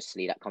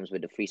 obviously that comes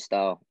with the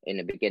freestyle in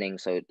the beginning,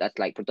 so that's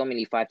like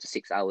predominantly 5 to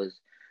 6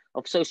 hours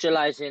of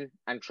socializing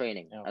and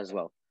training as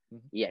well.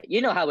 Yeah,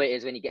 you know how it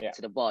is when you get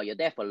to the bar. You're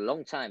there for a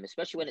long time,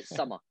 especially when it's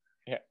summer.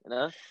 Yeah, you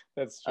know,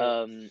 that's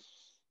true.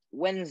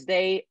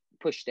 Wednesday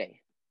push day.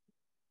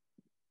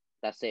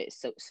 That's it. It's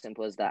so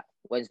simple as that.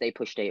 Wednesday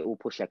push day, all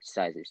push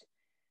exercises.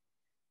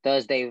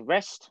 Thursday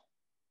rest.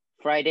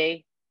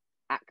 Friday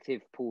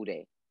active pull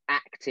day.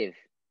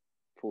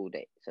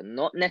 So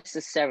not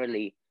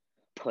necessarily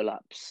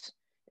pull-ups.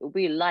 It will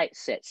be light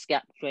set,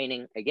 scap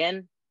training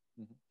again,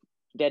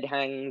 dead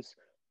hangs,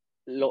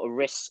 a lot of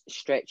wrist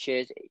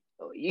stretches.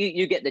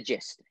 You get the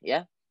gist,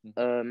 yeah?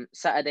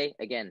 Saturday,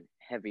 again,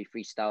 heavy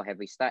freestyle,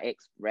 heavy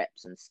statics,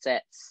 reps and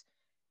sets.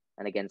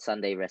 And again,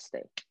 Sunday, rest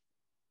day.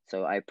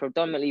 So I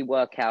predominantly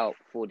work out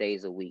 4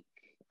 days a week.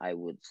 I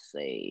would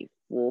say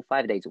 4 or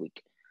 5 days a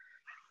week.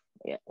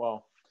 Yeah.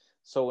 Wow.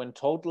 So in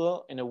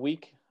total, in a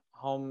week,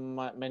 how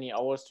many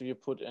hours do you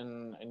put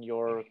in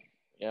your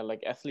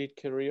like athlete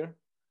career?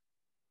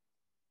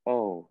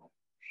 Oh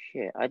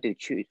shit! I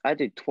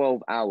do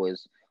 12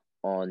 hours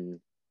on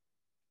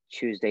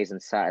Tuesdays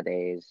and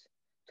Saturdays.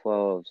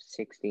 12,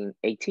 16,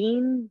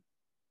 18,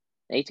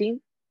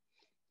 18,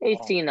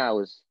 18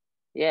 hours.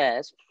 Yeah,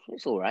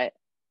 it's all right.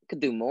 Could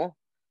do more,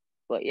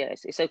 but yeah,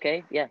 it's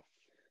okay. Yeah,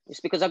 it's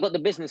because I got the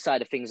business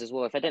side of things as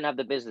well. If I didn't have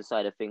the business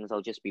side of things,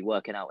 I'll just be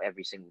working out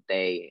every single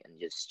day and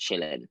just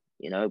chilling,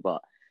 you know.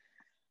 But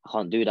I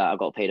can't do that. I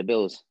got to pay the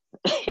bills.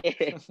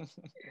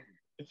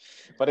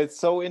 But it's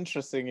so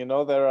interesting, you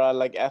know, there are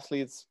like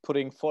athletes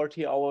putting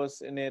 40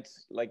 hours in it,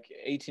 like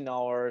 18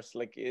 hours,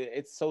 like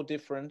it's so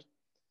different.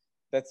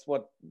 That's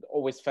what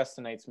always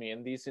fascinates me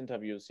in these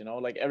interviews, you know,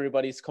 like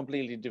everybody's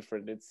completely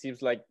different. It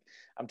seems like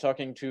I'm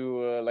talking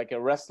to like a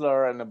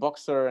wrestler and a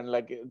boxer and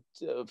like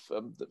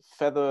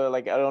feather,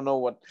 like I don't know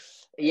what.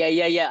 Yeah,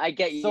 I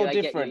get you. So I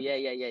different. get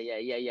you.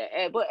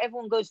 Yeah. But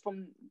everyone goes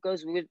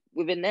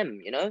within them,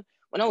 you know.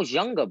 When I was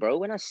younger, bro,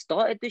 when I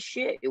started this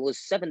shit, it was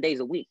 7 days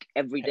a week,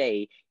 every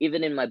day,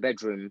 even in my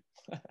bedroom,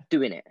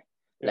 doing it.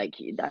 Like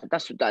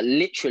that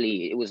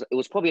literally it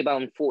was probably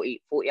about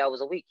 40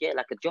 hours a week. Yeah,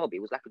 like a job. It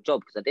was like a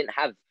job because I didn't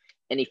have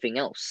anything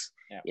else.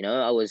 You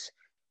know, I was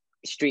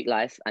street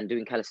life and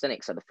doing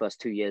calisthenics at the first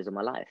 2 years of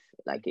my life.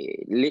 Like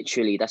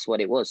literally that's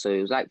what it was. So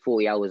it was like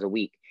 40 hours a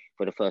week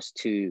for the first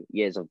 2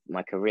 years of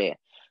my career.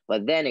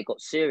 But then it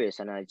got serious,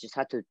 and I just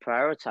had to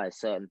prioritize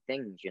certain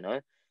things.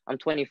 I'm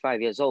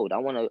 25 years old. I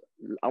want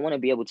to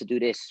be able to do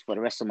this for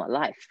the rest of my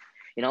life.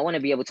 I want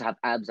to be able to have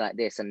abs like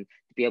this and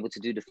be able to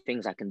do the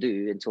things I can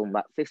do until I'm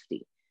about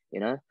 50.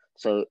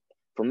 So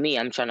for me,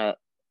 I'm trying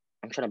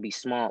to be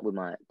smart with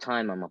my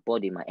time and my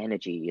body, my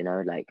energy.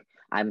 Like,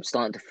 I'm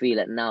starting to feel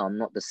it now. I'm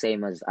not the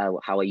same as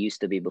how I used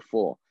to be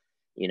before.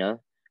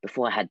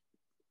 Before I had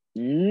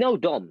no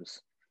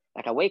DOMs.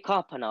 Like, I wake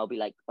up and I'll be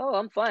like, oh,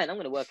 I'm fine. I'm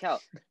gonna work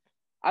out.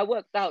 I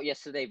worked out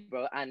yesterday,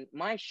 bro, and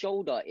my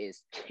shoulder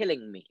is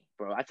killing me,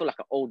 bro. I feel like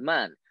an old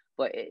man,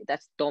 but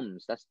that's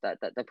DOMS.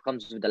 That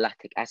comes with the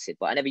lactic acid.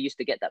 But I never used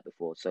to get that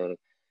before. So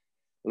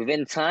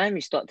within time,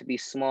 you start to be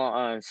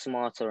smarter and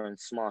smarter and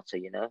smarter.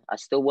 I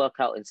still work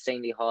out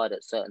insanely hard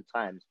at certain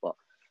times, but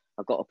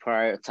I've got to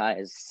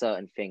prioritize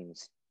certain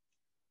things.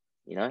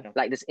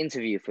 Like this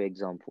interview, for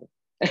example.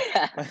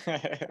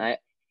 I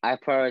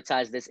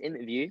prioritized this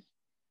interview,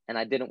 and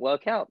I didn't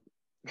work out.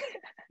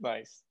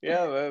 Nice.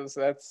 Yeah,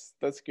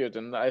 that's good,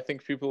 and I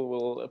think people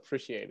will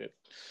appreciate it.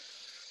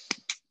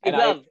 Big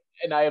love.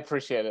 I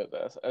appreciate it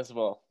as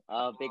well.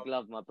 Big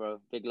love, my bro.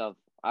 Big love.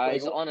 Like,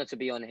 it's an honor to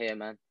be on here,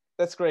 man.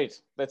 That's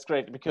great. That's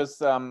great because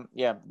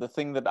the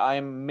thing that I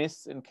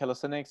miss in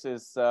calisthenics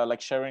is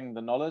like sharing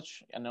the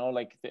knowledge.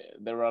 Like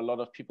there are a lot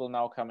of people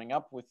now coming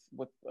up with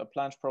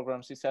planche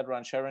programs, etc.,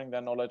 and sharing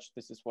their knowledge.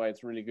 This is why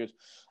it's really good,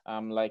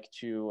 like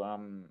to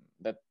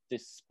that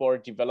this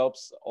sport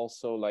develops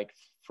also, like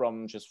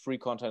from just free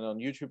content on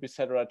YouTube,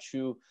 etc.,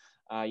 to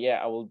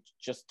I will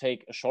just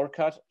take a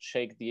shortcut,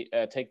 take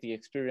the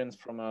experience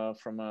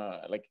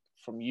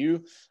from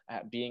you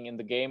being in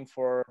the game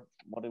for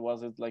what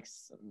was it, like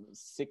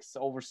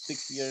over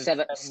 6 years,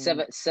 7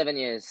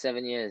 years,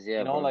 7 years,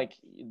 yeah. Like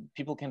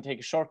people can take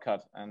a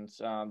shortcut, and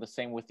the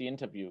same with the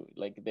interview.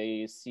 Like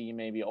they see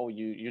maybe, oh,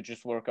 you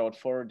just work out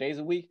 4 days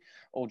a week,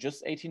 or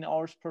just 18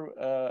 hours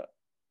per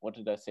what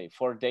did I say?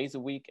 4 days a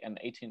week and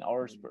 18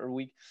 hours per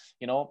week.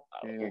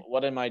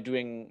 What am I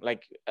doing?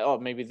 Like, oh,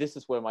 maybe this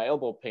is where my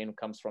elbow pain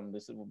comes from.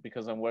 This is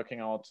because I'm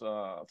working out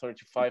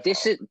 35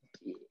 this hours. Is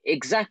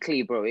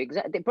exactly, bro.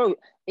 Exactly, bro.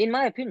 In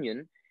my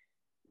opinion,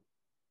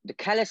 the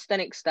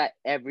calisthenics that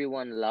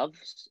everyone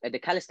loves, the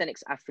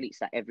calisthenics athletes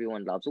that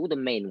everyone loves, all the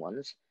main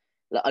ones,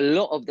 like a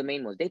lot of the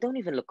main ones, they don't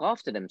even look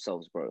after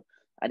themselves, bro.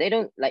 They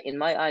don't, like, in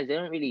my eyes, they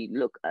don't really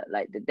look at,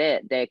 like,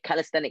 they're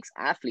calisthenics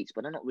athletes,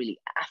 but they're not really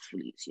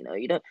athletes.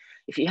 You don't,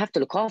 if you have to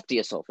look after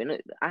yourself,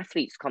 the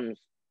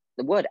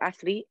word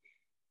athlete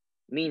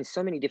means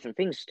so many different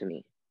things to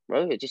me,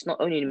 bro. It just not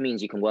only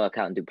means you can work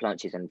out and do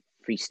planches and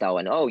freestyle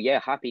and, oh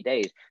yeah, happy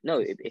days. No,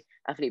 if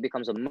athlete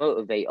becomes a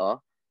motivator,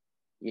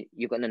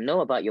 you're going to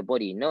know about your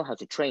body, know how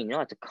to train, know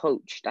how to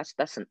coach.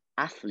 That's an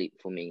athlete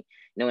for me.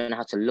 Knowing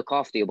how to look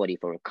after your body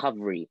for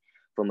recovery,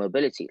 for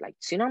mobility. Like,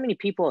 see how many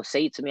people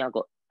say to me, I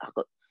got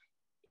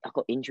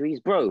injuries,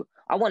 bro.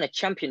 I won a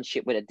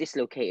championship with a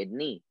dislocated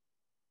knee.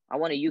 I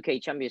won a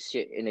UK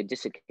championship in a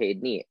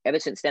dislocated knee. Ever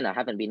since then, I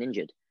haven't been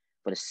injured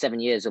for the 7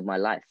 years of my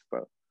life,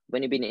 bro. I've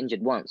only been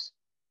injured once,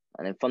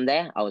 and then from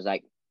there, I was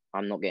like,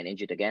 I'm not getting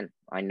injured again.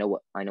 I know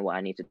what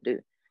I need to do.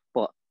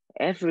 But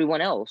everyone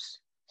else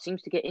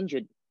seems to get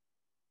injured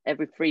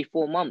every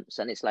 3-4 months,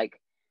 and it's like,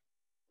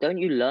 don't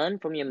you learn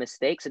from your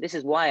mistakes? So this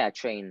is why I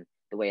train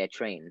the way I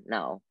train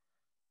now.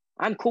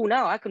 I'm cool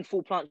now. I can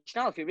full planche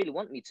now if you really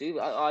want me to.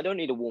 I don't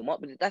need a warm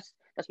up, but that's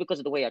because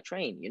of the way I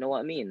train. You know what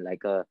I mean?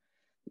 Like,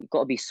 you've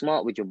got to be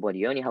smart with your body.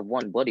 You only have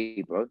one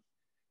body, bro.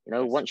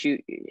 Once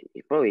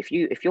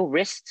if your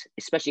wrist,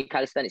 especially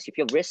calisthenics, if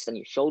your wrists and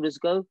your shoulders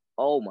go,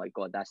 oh my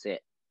God, that's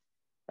it.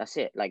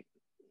 Like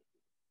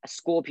a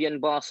scorpion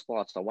bar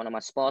Sparta, one of my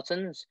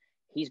Spartans,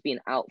 he's been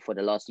out for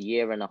the last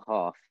year and a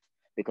half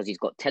because he's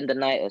got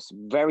tendonitis,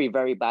 very,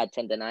 very bad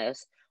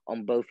tendonitis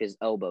on both his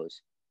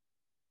elbows.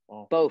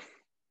 Oh. Both.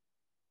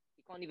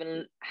 He can't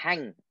even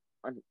hang,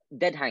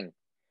 dead hang.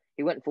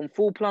 He went from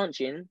full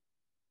planching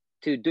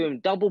to doing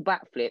double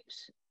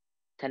backflips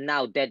to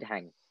now dead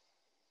hang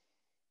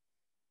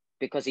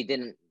because he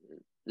didn't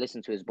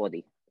listen to his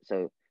body.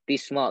 So be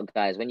smart,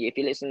 guys. If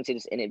you're listening to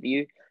this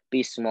interview,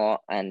 be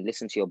smart and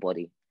listen to your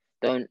body.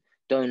 Don't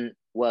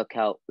work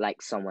out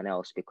like someone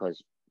else,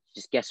 because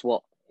just guess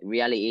what?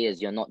 Reality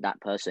is you're not that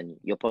person.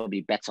 You're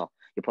probably better.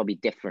 You're probably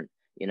different,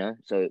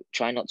 So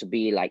try not to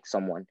be like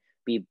someone.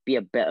 Be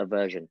a better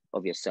version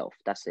of yourself.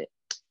 That's it.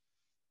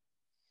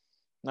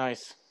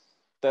 Nice.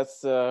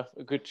 That's a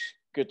good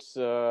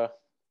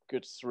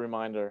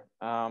reminder.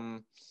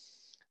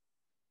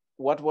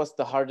 What was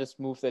the hardest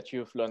move that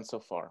you've learned so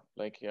far?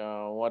 Like,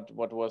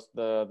 what was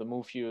the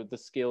move the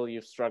skill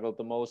you've struggled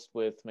the most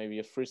with? Maybe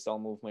a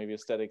freestyle move, maybe a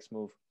statics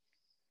move.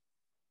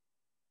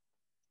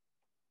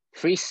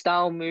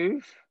 Freestyle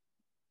move,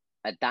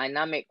 a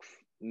dynamic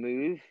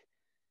move.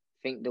 I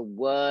think the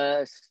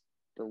worst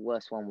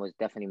one was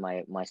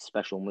definitely my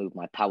special move,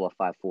 my power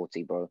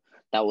 540, bro.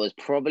 That was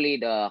probably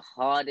the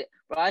hardest.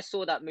 Bro, I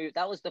saw that move.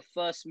 That was the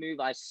first move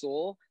I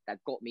saw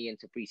that got me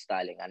into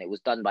freestyling, and it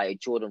was done by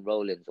Jordan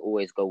Rollins,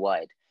 Always Go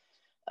Wide.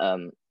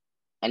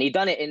 And he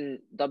done it in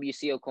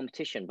WCO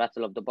competition,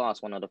 Battle of the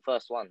Bass, one of the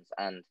first ones.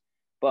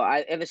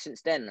 But ever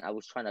since then, I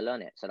was trying to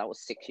learn it. So that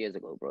was 6 years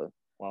ago, bro.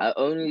 Wow. I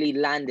only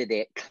landed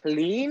it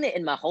clean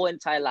in my whole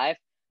entire life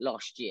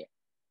last year.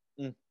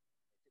 It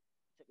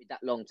took me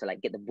that long to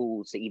like get the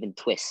balls to even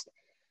twist.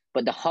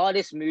 But the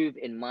hardest move,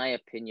 in my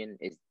opinion,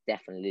 is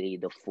definitely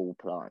the full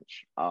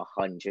planche.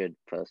 100%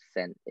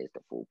 is the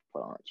full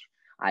planche.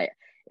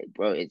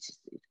 Bro, it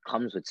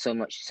comes with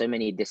so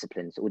many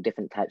disciplines, all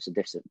different types of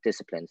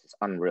disciplines. It's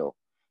unreal.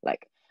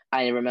 Like,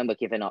 I remember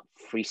giving up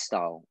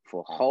freestyle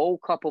for a whole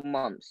couple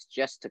months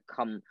just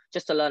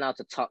to learn how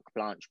to tuck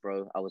planche,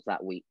 bro. I was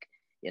that weak,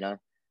 you know.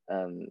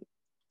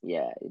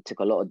 Yeah, it took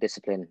a lot of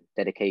discipline,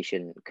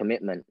 dedication,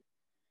 commitment,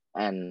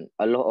 and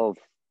a lot of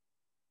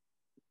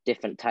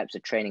different types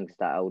of trainings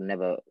that I would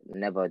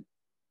never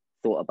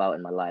thought about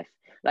in my life.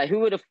 Like, who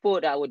would have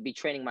thought that I would be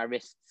training my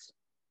wrists?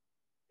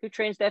 Who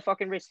trains their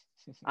fucking wrists?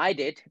 I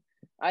did,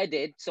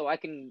 so I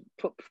can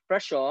put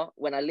pressure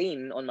when I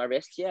lean on my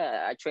wrists.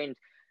 Yeah, I trained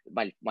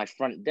my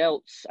front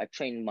delts. I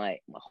trained my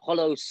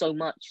hollows so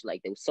much.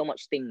 Like, there was so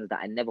much things that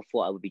I never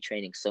thought I would be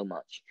training so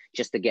much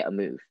just to get a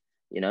move,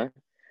 you know.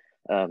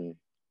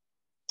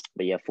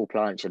 But yeah, full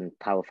planche and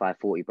power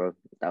 540, bro.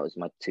 That was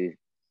my two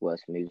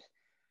worst moves.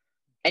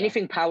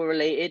 Anything power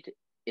related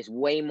is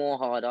way more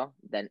harder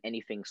than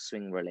anything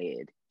swing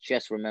related.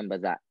 Just remember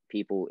that,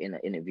 people in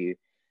an interview.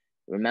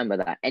 Remember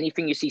that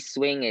anything you see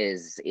swing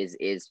is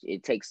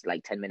it takes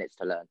like 10 minutes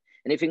to learn.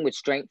 Anything with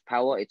strength,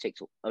 power, it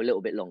takes a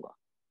little bit longer.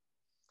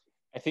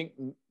 I think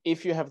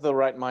if you have the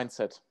right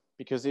mindset,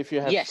 because if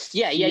you have If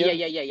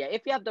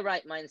you have the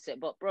right mindset,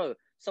 but bro,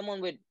 someone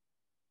with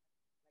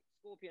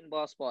Scorpion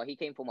Bar Spar, he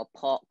came from a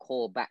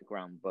parkour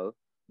background, bro.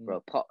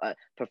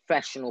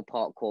 Professional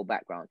parkour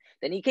background.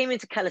 Then he came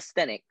into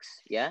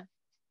calisthenics, yeah,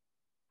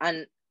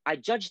 and I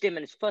judged him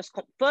in his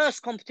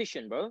first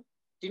competition, bro.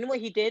 Do you know what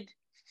he did?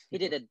 He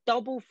did a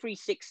double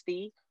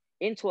 360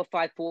 into a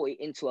 540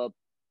 into a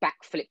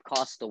backflip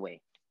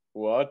castaway.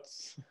 What?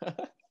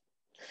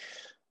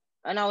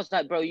 And I was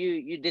like, bro,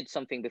 you did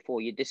something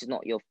before. This is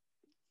not your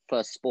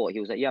first sport. He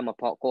was like, yeah, I'm a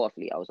parkour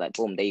athlete. I was like,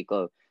 boom, there you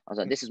go. I was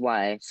like, this is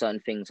why certain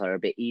things are a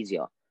bit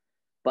easier.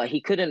 But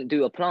he couldn't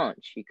do a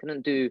planche. He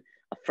couldn't do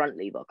a front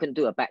lever. Couldn't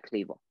do a back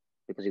lever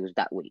because he was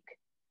that weak.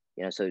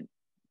 You know, so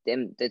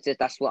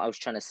that's what I was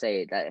trying to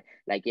say. That,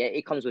 like, yeah,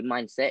 it comes with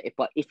mindset.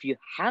 But if you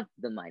have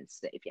the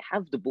mindset, if you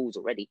have the balls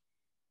already,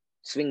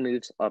 swing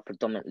moves are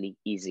predominantly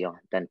easier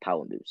than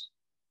power moves.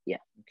 Yeah.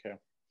 Okay.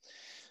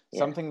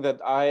 Something that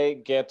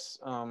I get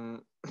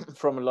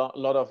from a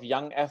lot of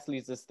young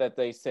athletes is that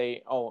they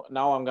say, "Oh,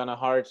 now I'm gonna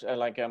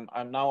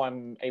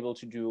I'm able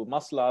to do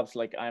muscle ups.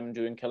 Like, I'm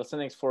doing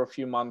calisthenics for a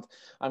few months.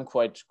 I'm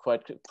quite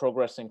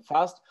progressing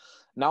fast.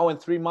 Now in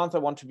 3 months, I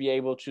want to be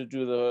able to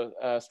do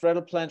the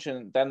straddle planche,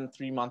 and then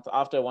 3 months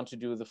after, I want to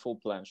do the full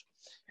planche.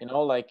 You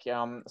know, like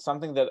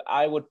something that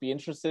I would be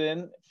interested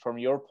in from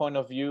your point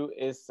of view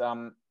is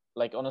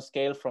like on a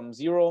scale from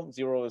zero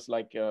is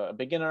like a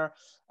beginner,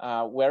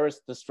 where is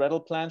the straddle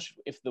planche?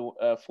 If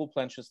the full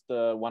planche is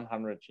the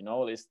 100, you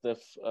know, is the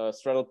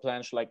straddle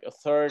planche like a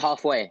third?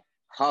 Halfway.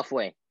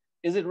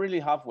 Is it really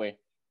halfway?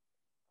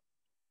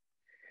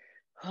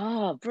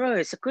 Oh, bro,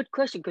 it's a good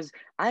question, because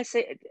I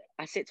say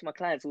it to my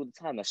clients all the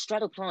time. A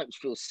straddle planche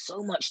feels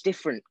so much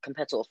different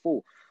compared to a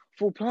full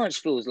planche.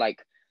 Feels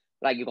like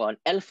you got an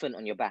elephant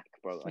on your back,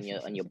 bro, on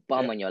your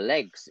bum, on your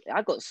legs.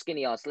 I got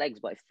skinny ass legs,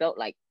 but it felt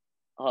like,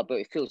 but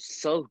it feels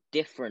so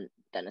different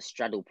than a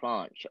straddle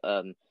planche.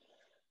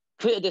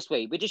 Put it this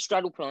way, with a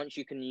straddle planche,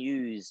 you can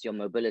use your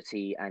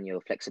mobility and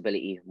your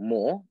flexibility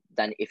more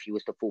than if you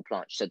was the full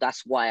planche. So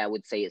that's why I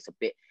would say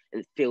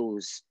it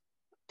feels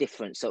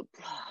different. So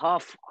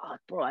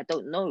bro, I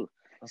don't know.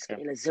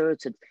 Okay. Scale of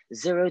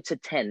 0 to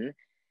 10.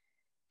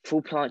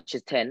 Full planche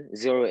is 10.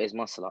 0 is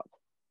muscle up.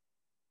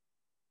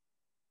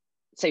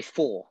 Say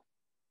 4.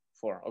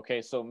 4.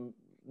 Okay, so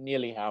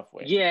nearly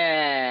halfway.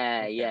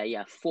 Yeah, okay.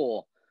 Yeah.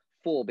 4,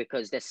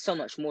 because there's so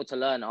much more to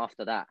learn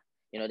after that.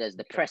 You know, there's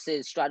the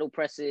presses, straddle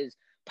presses,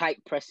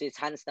 pike presses,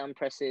 handstand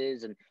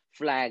presses, and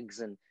flags,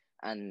 and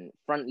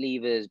front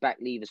levers, back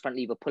levers, front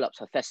lever pull-ups,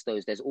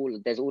 Hephaestos. There's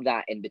all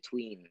that in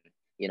between.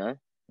 You know.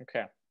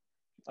 Okay.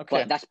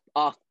 But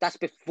that's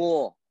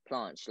before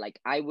planche. Like,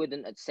 I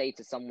wouldn't say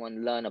to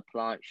someone learn a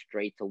planche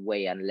straight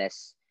away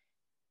unless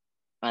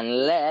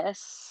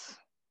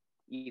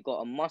you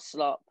got a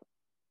muscle up,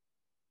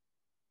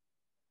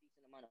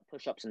 decent amount of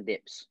push-ups and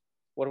dips.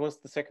 What was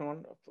the second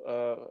one?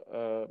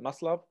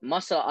 Muscle up?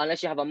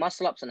 Unless you have a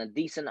muscle ups and a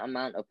decent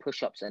amount of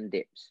push-ups and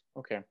dips.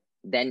 Okay.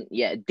 Then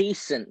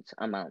decent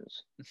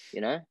amounts,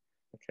 you know?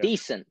 Okay.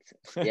 Decent.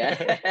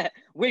 Yeah.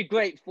 With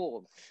great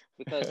form.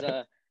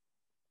 Because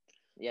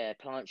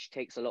planche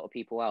takes a lot of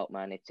people out,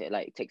 man. It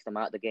takes them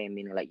out of the game,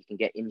 meaning like you can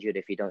get injured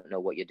if you don't know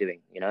what you're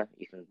doing, you know?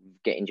 You can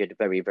get injured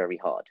very, very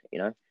hard, you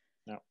know?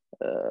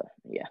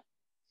 Yeah.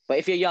 But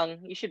if you're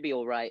young, you should be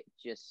all right.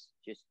 Just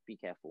be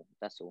careful.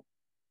 That's all.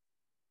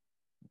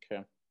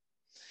 Okay.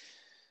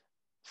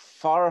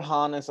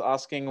 Farhan is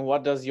asking,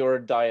 what does your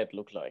diet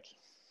look like?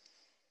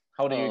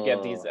 How do you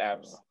get these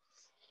abs?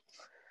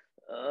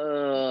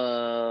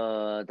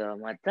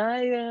 My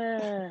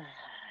diet.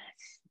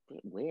 It's a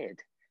bit weird.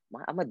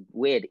 I'm a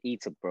weird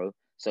eater, bro.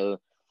 So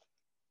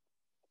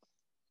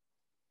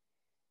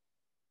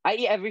I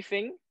eat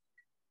everything,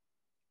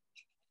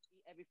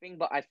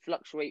 but I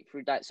fluctuate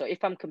through diet. So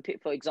if I'm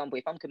for example,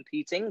 if I'm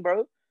competing,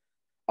 bro,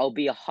 I'll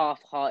be a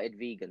half-hearted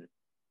vegan,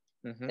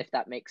 Mm-hmm. if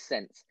that makes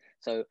sense.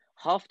 So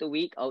half the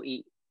week I'll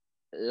eat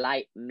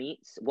light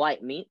meats,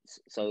 white meats,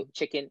 so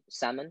chicken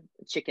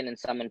and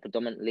salmon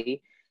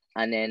predominantly,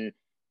 and then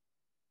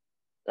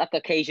like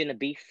occasion of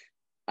beef.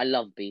 I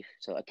love beef,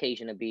 so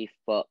occasion of beef,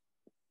 but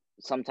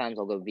sometimes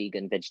I'll go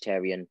vegan,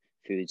 vegetarian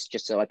foods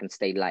just so I can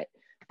stay light.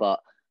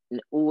 But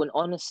in all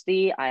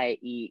honesty, I'm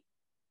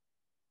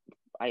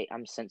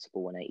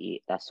sensible when I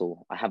eat. That's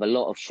all. I have a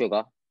lot of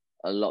sugar,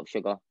 a lot of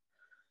sugar.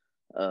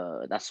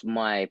 That's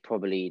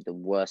probably the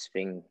worst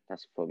thing.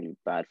 That's probably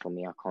bad for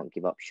me. I can't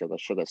give up sugar.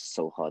 Sugar is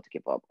so hard to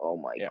give up. Oh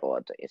my Yeah,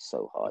 God, it's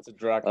so hard. it's a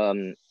drug.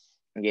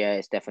 Yeah,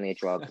 it's definitely a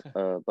drug.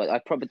 But I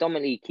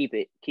predominantly keep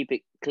it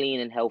clean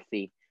and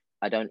healthy.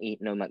 I don't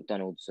eat no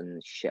McDonald's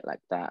and shit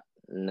like that.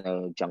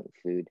 No junk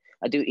food.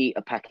 I do eat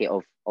a packet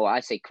of, or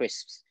I say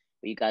crisps,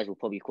 but you guys will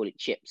probably call it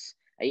chips.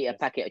 I eat a Yes.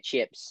 packet of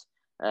chips.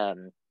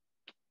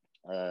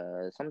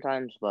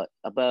 Sometimes, but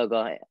a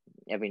burger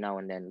every now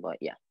and then. But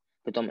yeah,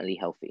 predominantly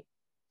healthy.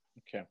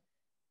 Okay.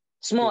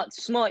 Cool.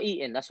 Smart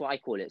eating. That's what I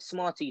call it.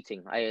 Smart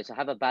eating. I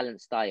have a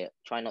balanced diet.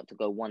 Try not to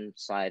go one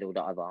side or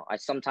the other. I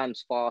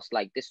sometimes fast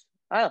like this.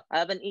 Oh, I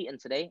haven't eaten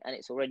today, and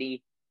it's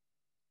already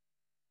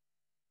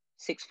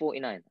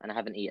 6:49, and I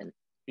haven't eaten.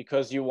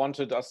 Because you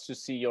wanted us to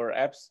see your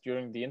abs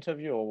during the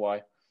interview, or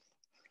why?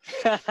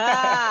 No,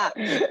 I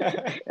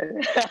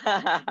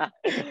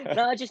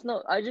don't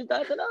know.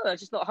 I'm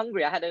just not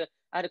hungry. I had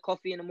a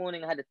coffee in the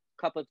morning. I had a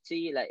cup of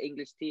tea, like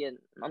English tea, and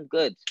I'm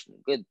good.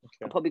 I'm good. I'm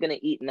Okay. probably gonna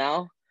eat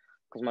now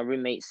because my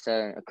roommates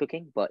are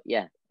cooking. But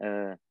yeah,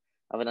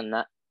 other than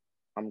that,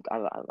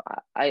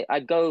 I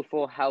go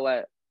for how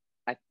I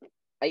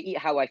I eat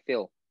how I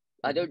feel.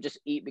 I Mm-hmm. don't just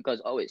eat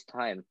because it's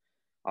time.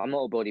 I'm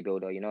not a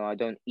bodybuilder, you know. I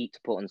don't eat to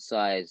put on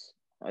size.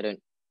 I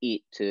don't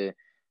eat to.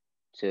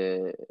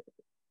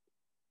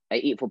 I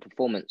eat for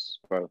performance,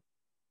 bro.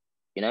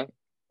 You know.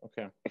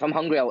 Okay. If I'm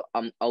hungry,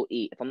 I'll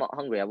eat. If I'm not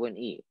hungry, I won't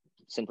eat.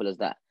 Simple as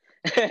that.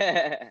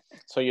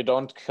 So you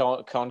don't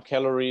count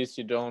calories.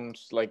 You don't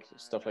like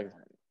stuff like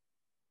that.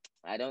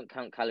 I don't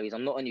count calories.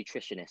 I'm not a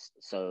nutritionist,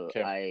 so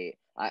Okay.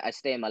 I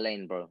stay in my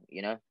lane, bro.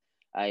 You know,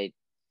 I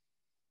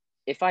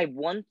if I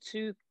want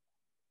to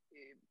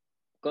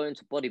go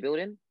into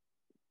bodybuilding,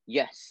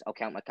 yes, I'll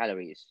count my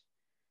calories,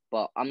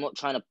 but I'm not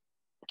trying to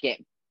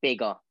get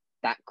bigger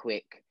that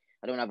quick.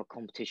 I don't have a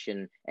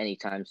competition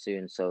anytime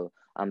soon, so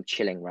I'm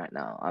chilling right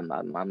now.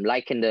 I'm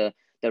liking the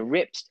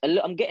rips.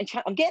 I'm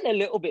getting a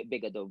little bit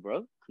bigger though,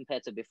 bro,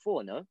 compared to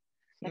before. No,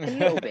 like a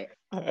little bit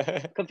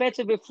compared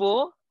to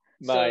before.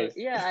 So Nice.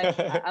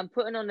 yeah, I'm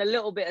putting on a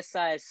little bit of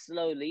size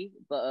slowly,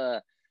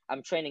 but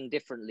I'm training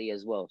differently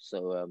as well.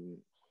 So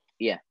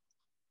yeah.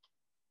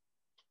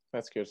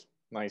 That's good.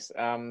 Nice.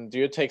 Do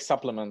you take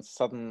supplements?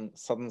 Sudden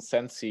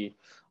Sensi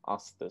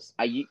asked this.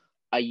 I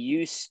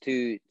used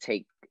to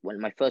take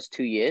my first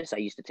 2 years. I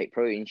used to take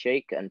protein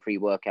shake and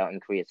pre-workout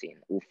and creatine,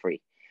 all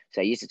three.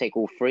 So I used to take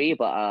all three,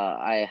 but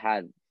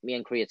me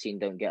and creatine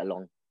don't get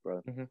along,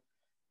 bro. Mm-hmm.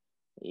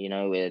 You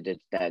know, I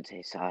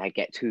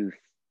get too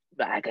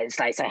like it's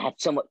like I have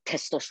so much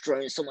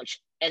testosterone, so much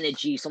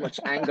energy, so much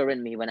anger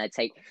in me when I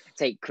take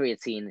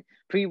creatine.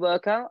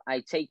 Pre-workout,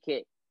 I take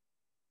it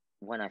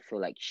when I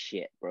feel like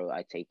shit, bro.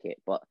 I take it,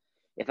 but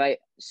if I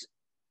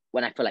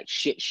when I feel like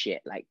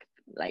shit, like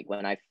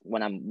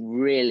when I'm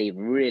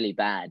really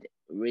bad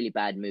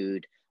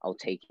mood, I'll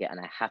take it, and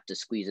I have to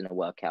squeeze in a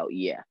workout.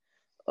 Yeah,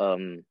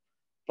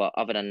 but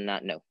other than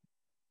that, no.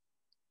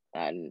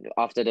 And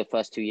after the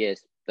first 2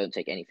 years, don't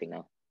take anything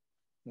now.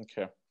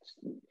 Okay.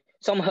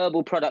 Some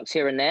herbal products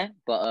here and there,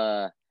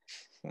 but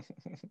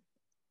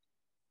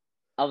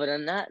other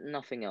than that,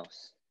 nothing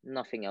else.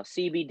 Nothing else.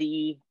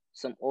 CBD,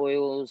 some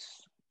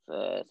oils,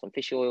 some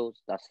fish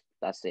oils.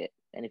 That's it.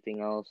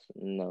 Anything else?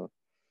 No,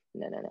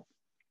 no.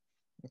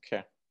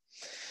 Okay.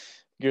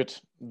 Good.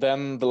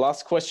 Then the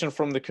last question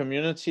from the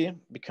community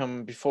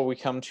before we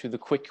come to the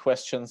quick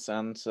questions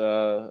and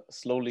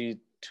slowly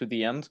to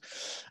the end.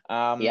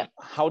 Yeah.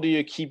 How do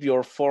you keep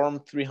your form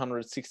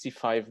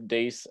 365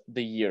 days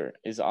the year?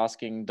 Is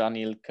asking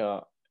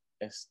Danielka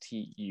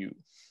STU.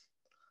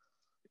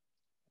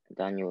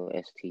 Daniel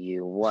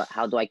STU. What?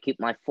 How do I keep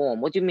my form?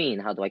 What do you mean?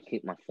 How do I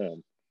keep my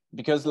form?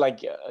 Because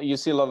like you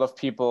see a lot of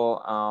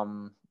people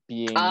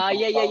being Yeah, talk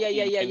yeah, about yeah, yeah, being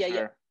yeah, yeah, yeah,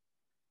 fitter.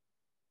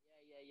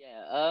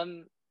 yeah.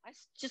 I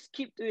just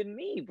keep doing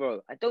me,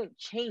 bro. I don't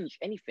change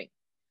anything.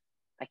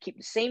 I keep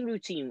the same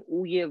routine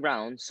all year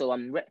round, so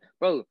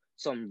bro.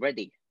 So I'm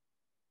ready.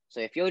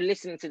 So if you're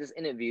listening to this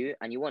interview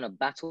and you want to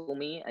battle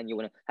me and you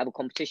want to have a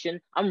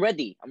competition, I'm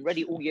ready. I'm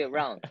ready all year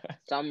round.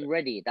 So I'm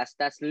ready.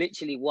 That's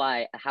literally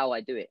how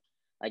I do it.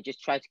 I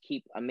just try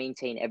to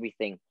maintain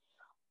everything.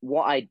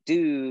 What I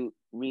do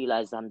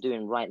realize I'm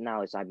doing right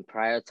now is I'm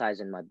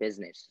prioritizing my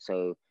business.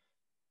 So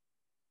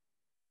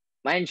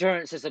My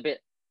endurance is a bit,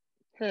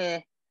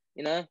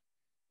 you know,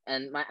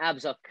 and my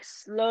abs are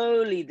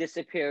slowly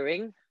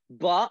disappearing.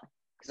 But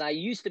because I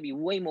used to be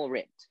way more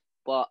ripped,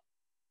 but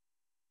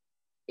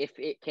if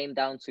it came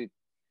down to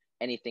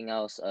anything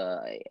else,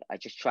 I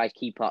just try to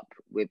keep up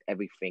with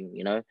everything.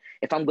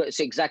 If I'm going,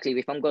 so exactly,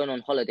 if I'm going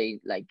on holiday,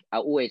 like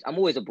I'm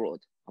always abroad,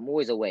 I'm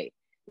always away,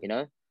 you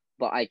know.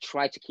 But I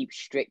try to keep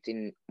strict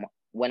in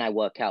when I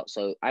work out.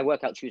 So I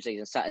work out Tuesdays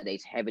and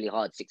Saturdays heavily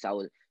hard, 6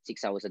 hours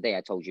a day.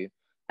 I told you,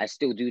 I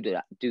still do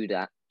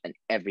that in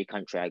every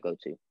country I go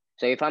to.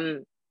 So if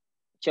I'm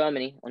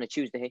Germany on a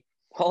Tuesday,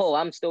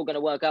 I'm still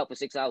gonna work out for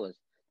 6 hours.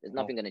 There's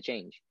Oh. nothing gonna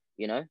change,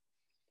 you know.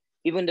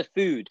 Even the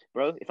food,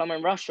 bro. If I'm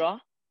in Russia,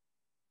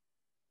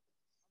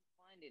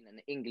 finding an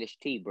English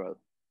tea, bro.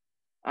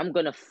 I'm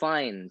gonna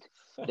find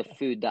the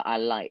food that I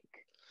like.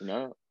 You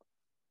know,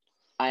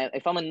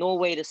 if I'm in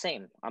Norway, the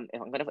same.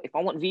 If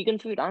I want vegan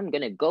food, I'm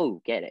gonna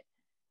go get it.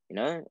 You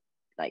know,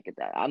 like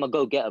I'm a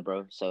go getter,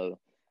 bro. So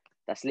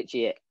that's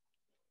literally it.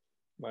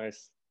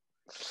 Nice.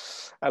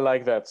 I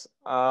like that.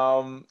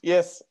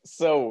 Yes,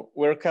 so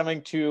we're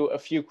coming to a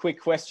few quick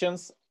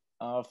questions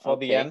for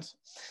the Okay, end.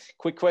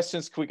 Quick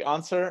questions, quick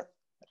answer.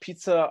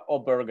 Pizza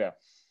or burger?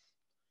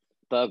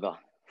 burger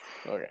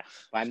Okay.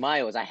 by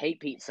miles. I hate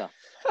pizza.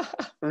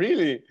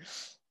 Really?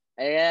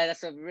 Yeah,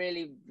 that's a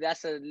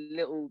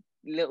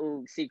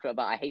little secret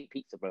about I hate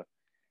pizza, bro.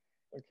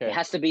 Okay. It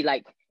has to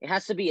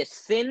be as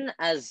thin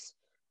as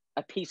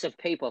a piece of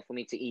paper for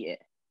me to eat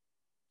it.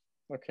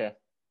 Okay.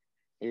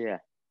 Yeah.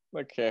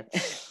 Okay.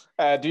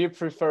 Do you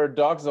prefer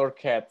dogs or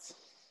cats?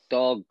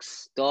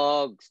 Dogs,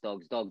 dogs,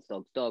 dogs, dogs,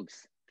 dogs,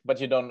 dogs.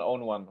 But you don't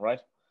own one, right?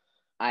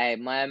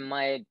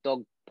 My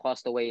dog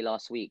passed away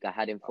last week. I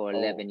had him for Oh,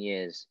 11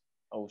 years.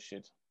 oh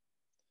shit.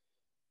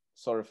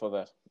 Sorry for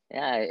that.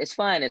 Yeah, it's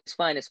fine. It's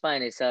fine. It's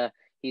fine.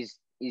 He's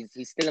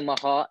still in my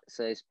heart,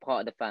 so it's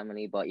part of the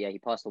family. But yeah, he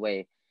passed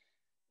away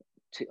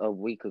a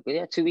week ago.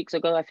 Yeah, 2 weeks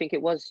ago, I think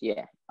it was.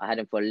 Yeah, I had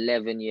him for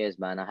 11 years,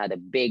 man. I had a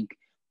big,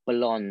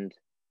 blonde,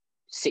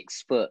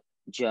 6 foot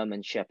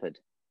German Shepherd.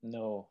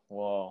 No.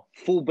 Wow.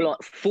 Full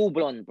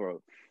blonde,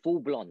 bro. Full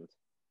blonde.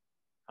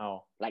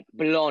 How? Like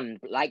blonde,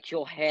 like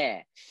your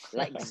hair,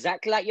 like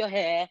exactly like your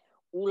hair,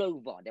 all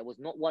over. There was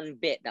not one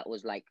bit that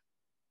was like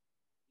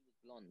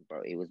blonde,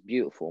 bro. It was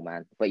beautiful,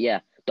 man. But yeah,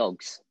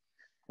 dogs.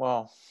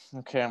 Wow.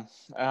 Okay.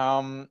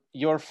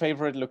 Your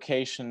favorite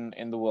location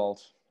in the world?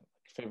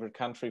 Favorite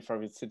country,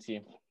 favorite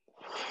city?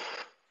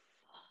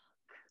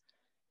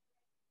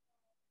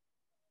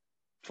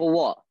 For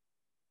what?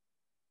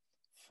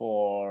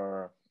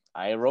 For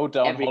I wrote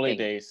down Everything.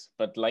 holidays,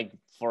 but like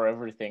for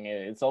everything,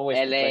 it's always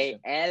the LA, question.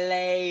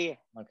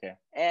 LA, Okay.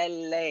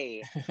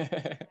 LA.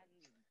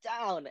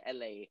 Down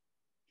LA.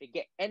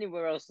 Forget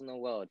anywhere else in the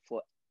world.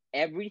 For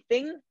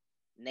everything,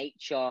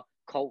 nature,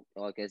 cult.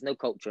 Okay, there's no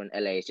culture in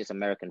LA. It's just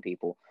American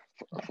people.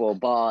 For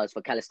bars,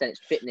 for calisthenics,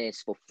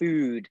 fitness, for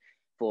food,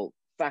 for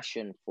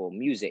fashion, for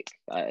music.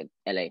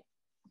 LA.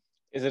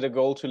 Is it a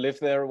goal to live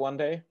there one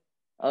day?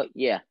 Oh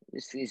yeah,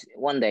 this is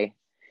one day.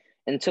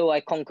 Until I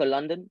conquer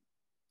London,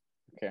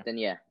 Okay. then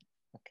yeah,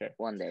 Okay.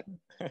 one day.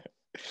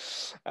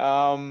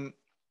 um,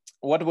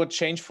 what would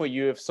change for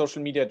you if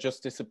social media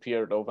just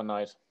disappeared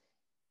overnight?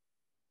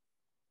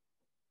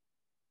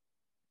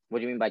 What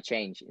do you mean by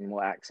change in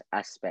what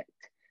aspect?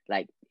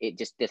 Like it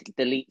just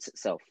deletes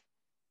itself.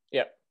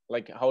 Yeah.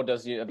 Like how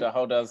does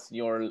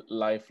your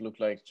life look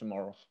like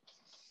tomorrow?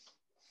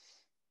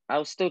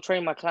 I'll still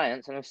train my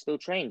clients and I'll still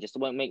train, just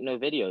won't make no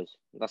videos.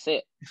 That's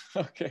it.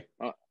 Okay.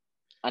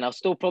 And I'll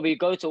still probably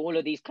go to all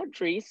of these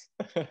countries.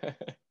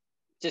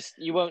 Just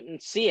you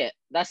won't see it.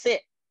 That's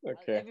it.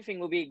 Okay. Everything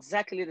will be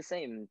exactly the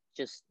same.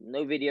 Just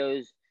no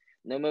videos,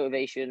 no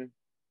motivation,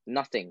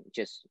 nothing.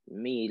 Just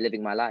me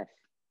living my life.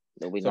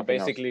 There'll be So nothing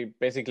else.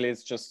 basically,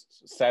 it's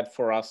just sad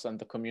for us and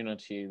the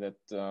community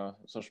that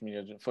social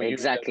media for you it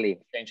doesn't Exactly.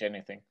 change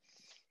anything.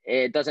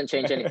 It doesn't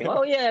change anything.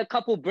 Oh yeah, a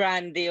couple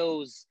brand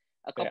deals,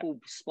 a Yeah. couple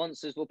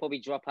sponsors will probably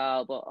drop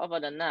out, but other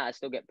than that, I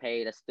still get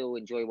paid. I still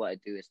enjoy what I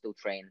do. I still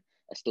train.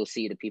 I still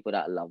see the people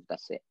that I love.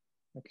 That's it.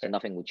 So Okay.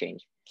 nothing will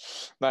change.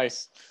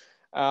 Nice.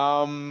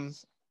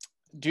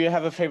 Do you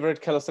have a favorite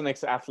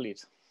calisthenics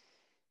athlete?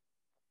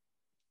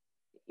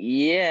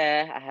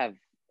 Yeah, I have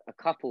a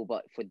couple,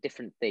 but for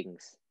different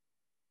things.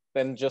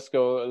 Then just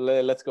go.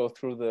 Let's go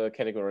through the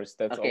categories.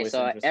 That's Okay, always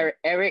so interesting.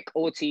 Eric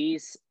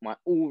Ortiz, my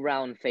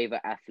all-round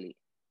favorite athlete,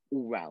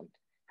 all round.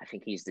 I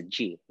think he's the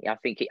G. Yeah,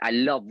 I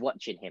love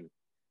watching him.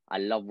 I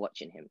love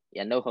watching him.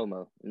 Yeah, no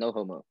homo, no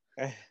homo.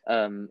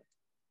 Um,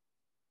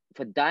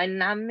 for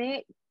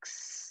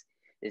dynamics,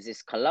 there's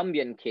this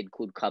Colombian kid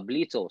called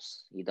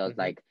Cablitos. He does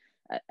Mm-hmm. like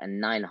a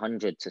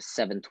 900 to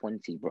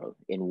 720, bro,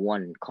 in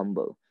one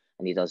combo,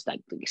 and he does like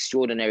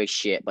extraordinary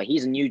shit. But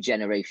he's a new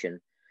generation.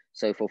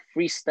 So for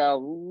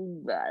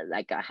freestyle,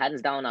 like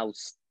hands down, I would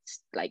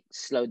like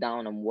slow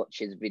down and watch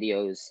his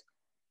videos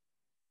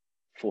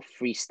for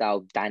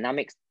freestyle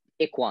dynamics.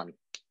 Ikwan,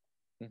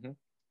 Mm-hmm.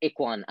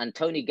 Ikwan, and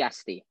Tony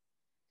Gasti,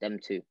 them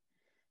two.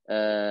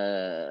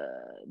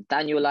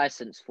 Daniel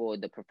license for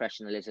the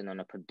professionalism on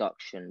a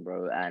production,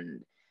 bro,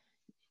 and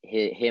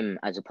him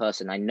as a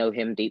person. I know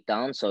him deep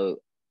down,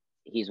 so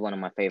he's one of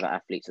my favorite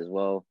athletes as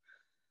well.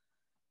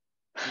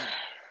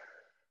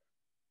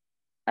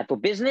 And for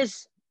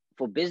business,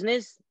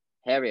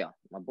 Harrier,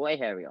 my boy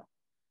Harrier.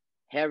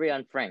 Harrier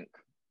and Frank,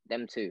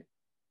 them two.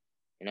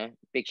 You know,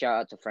 big shout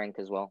out to Frank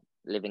as well,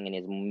 living in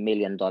his $1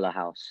 million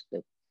house.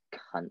 The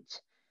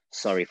cunt.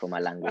 Sorry for my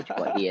language,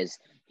 but he is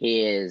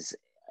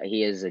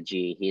a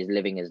G. He is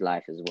living his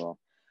life as well.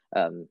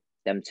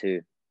 Them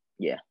two,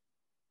 yeah.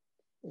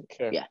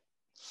 Okay. Yeah.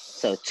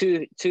 So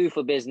two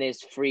for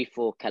business, 3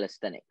 for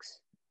calisthenics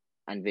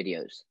and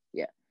videos.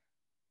 Yeah.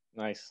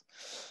 Nice.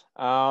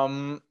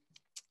 Who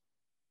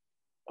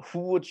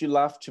would you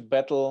love to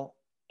battle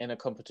in a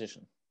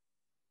competition?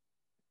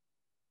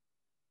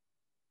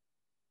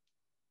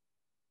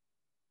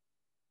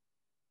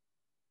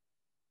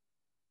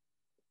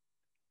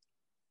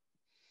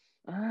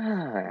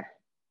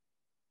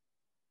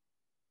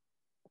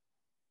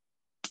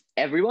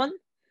 Everyone?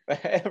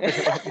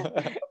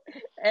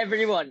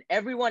 Everyone.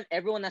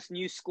 everyone that's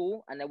new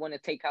school and they want to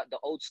take out the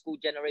old school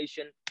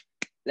generation.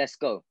 Let's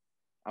go.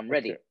 I'm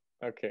ready.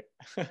 Okay.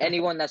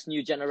 Anyone that's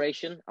new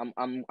generation,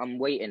 I'm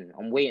waiting.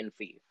 I'm waiting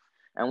for you.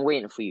 I'm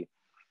waiting for you.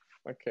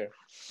 Okay.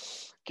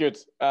 Good.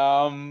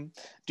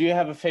 Do you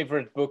have a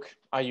favorite book?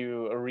 Are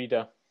you a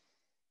reader?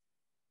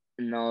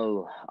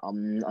 No,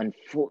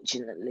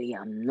 unfortunately,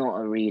 I'm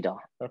not a reader.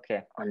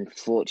 Okay.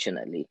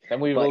 Unfortunately.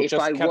 Then we will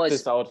just cut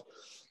this out.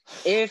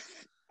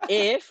 If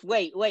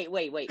wait.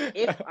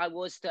 If I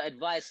was to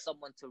advise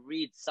someone to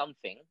read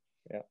something,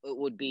 yeah, it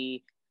would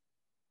be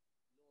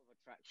Law of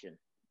Attraction.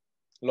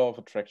 Law of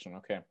Attraction,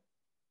 okay.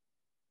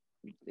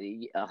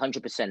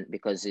 100%,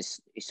 because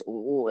it's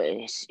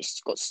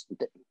got.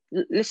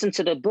 Listen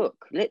to the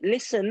book.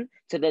 Listen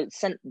to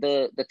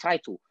the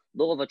title,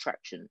 Law of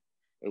Attraction.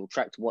 It will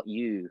attract what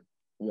you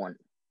want,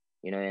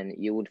 you know, and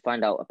you would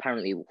find out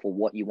apparently for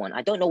what you want.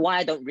 I don't know why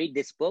I don't read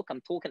this book.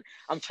 I'm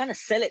trying to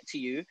sell it to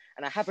you,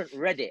 and I haven't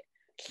read it,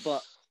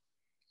 but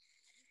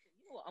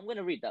you know what? I'm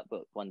gonna read that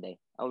book one day.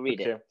 I'll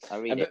read it.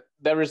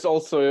 There is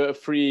also a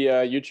free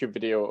YouTube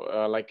video,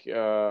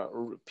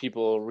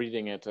 people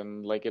reading it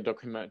and like a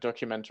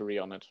documentary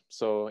on it.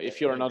 So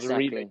if you're not a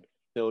reader,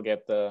 still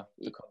get the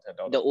content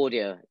out. The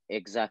audio,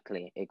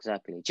 exactly.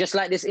 Just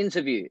like this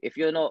interview. If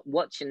you're not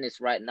watching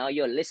this right now,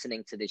 you're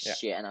listening to this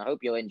shit, and I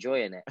hope you're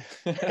enjoying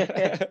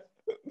it.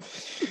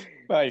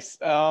 Nice.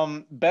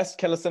 Best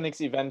calisthenics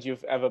event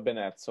you've ever been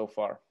at so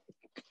far?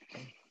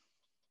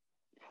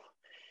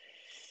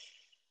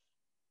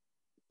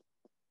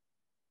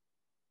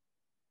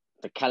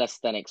 The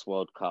Calisthenics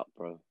World Cup,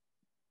 bro,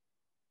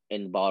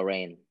 in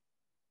Bahrain.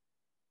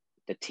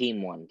 The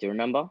team one. Do you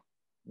remember?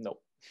 No.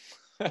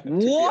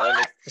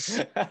 What?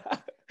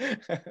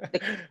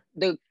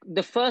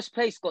 the first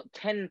place got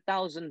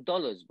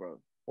 $10,000, bro.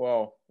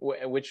 Wow.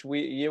 Which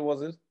year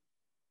was it?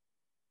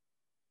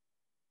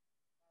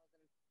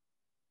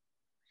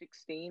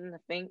 16, I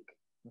think.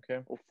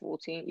 Okay. Or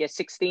 14. Yeah,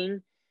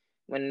 16.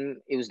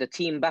 When it was the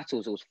team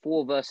battles, it was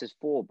 4 versus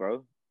 4,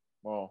 bro.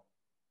 Wow.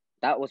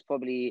 That was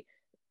probably,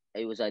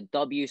 it was a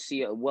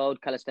WC, a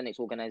World Calisthenics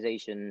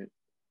Organization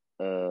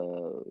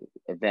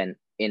event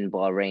in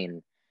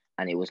Bahrain.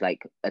 And it was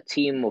like a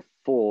team of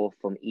 4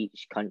 from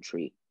each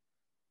country.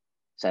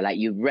 So like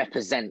you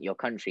represent your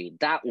country.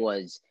 That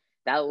was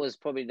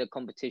probably the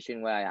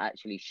competition where I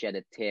actually shed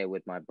a tear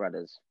with my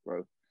brothers,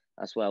 bro.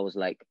 That's where I was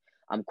like,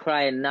 I'm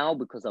crying now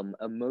because I'm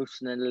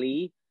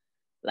emotionally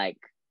like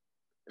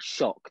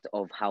shocked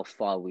of how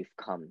far we've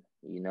come.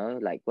 You know,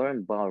 like we're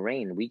in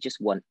Bahrain. We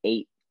just won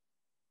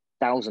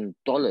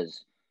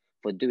 $8,000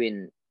 for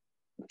doing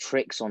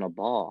tricks on a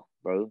bar,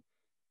 bro.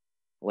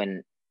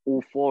 When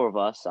all 4 of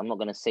us, I'm not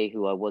gonna say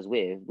who I was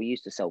with, we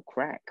used to sell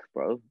crack,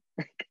 bro.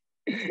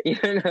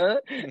 You know,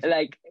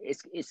 like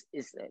it's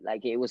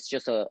like it was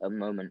just a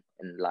moment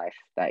in life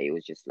that it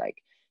was just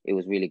like it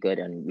was really good,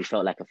 and we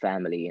felt like a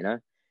family, you know.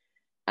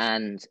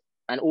 And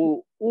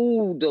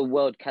all the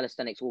World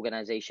Calisthenics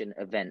Organization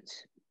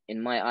events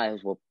in my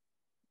eyes were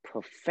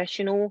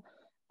professional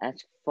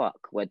as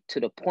fuck. Where to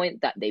the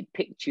point that they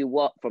picked you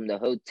up from the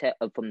hotel,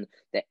 from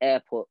the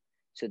airport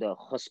to the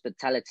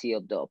hospitality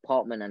of the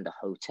apartment and the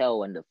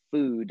hotel and the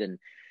food, and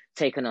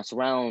taking us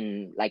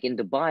around. Like in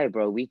Dubai,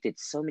 bro, we did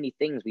so many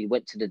things. We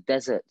went to the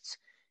deserts.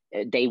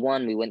 Day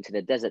 1, we went to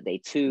the desert. Day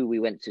 2, we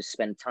went to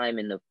spend time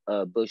in the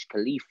Burj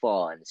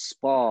Khalifa and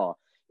spa.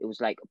 It was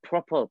like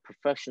proper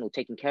professional,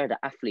 taking care of the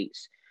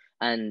athletes.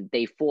 And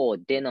day 4,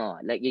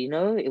 dinner. Like, you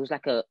know, it was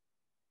like a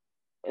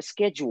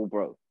schedule,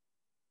 bro.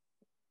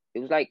 It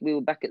was like we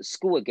were back at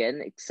school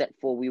again, except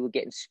for we were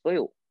getting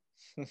spoiled.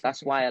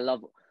 That's why I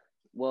love,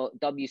 well,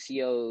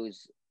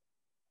 WCO's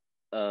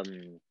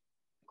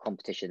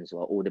competitions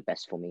were all the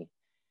best for me.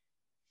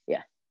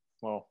 Yeah.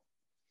 Wow.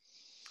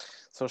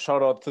 So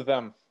shout out to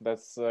them.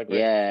 That's great.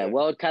 Yeah,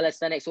 World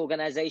Calisthenics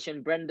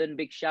Organization, Brendan,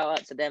 big shout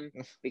out to them.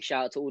 Big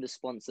shout out to all the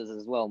sponsors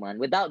as well, man.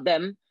 Without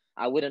them,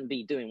 I wouldn't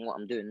be doing what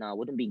I'm doing now. I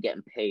wouldn't be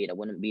getting paid. I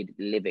wouldn't be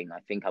living.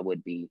 I think I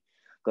would be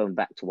going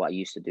back to what I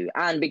used to do.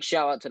 And big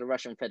shout out to the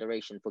Russian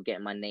Federation for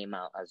getting my name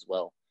out as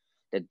well.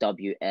 the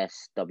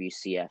WS,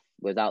 WCF.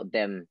 Without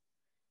them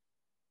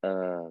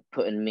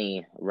putting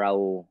me,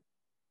 Raul,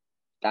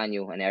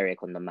 Daniel, and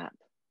Eric on the map,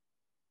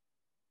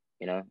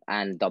 you know,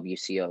 and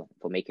WCO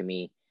for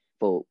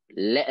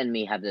letting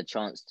me have the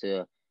chance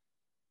to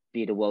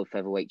be the world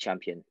featherweight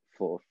champion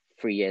for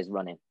 3 years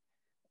running.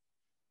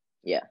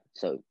 Yeah,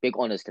 so big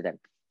honors to them.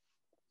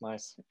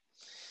 Nice.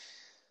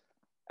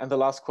 And the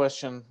last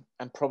question,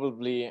 and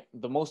probably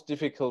the most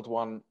difficult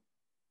one,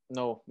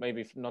 no,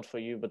 maybe not for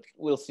you, but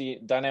we'll see,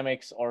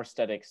 dynamics or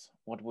statics.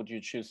 What would you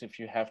choose if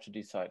you have to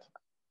decide?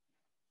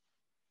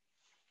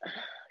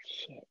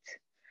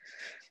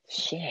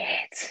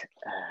 Shit.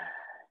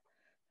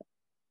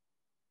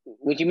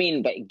 What do you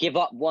mean? But give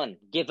up one.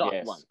 Give up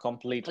yes, one.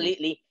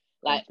 Completely.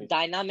 Like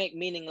dynamic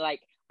meaning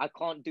like I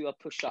can't do a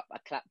push-up, a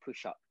clap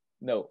push-up.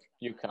 No,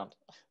 you can't.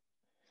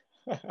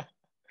 I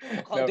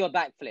can't do a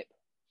backflip.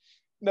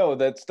 No,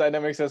 that's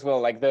dynamics as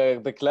well. Like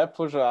the clap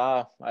pusher,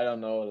 I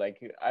don't know.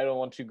 Like I don't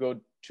want to go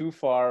too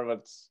far,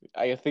 but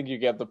I think you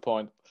get the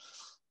point.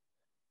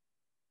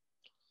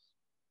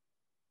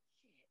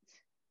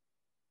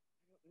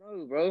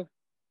 No, bro.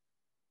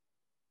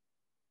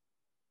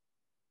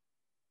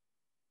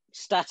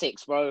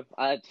 Statics, bro.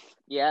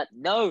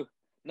 No.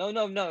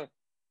 No.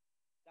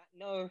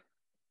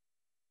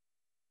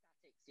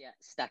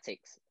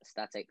 Statics.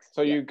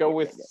 So you go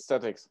with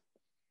statics.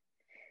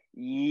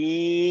 Yes.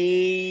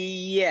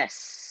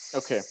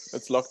 Okay,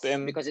 it's locked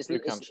in because it's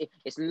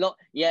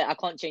locked. Yeah, I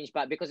can't change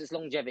back because it's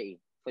longevity.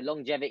 For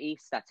longevity,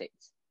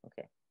 statics.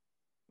 Okay.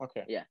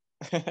 Yeah.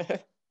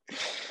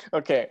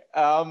 Okay.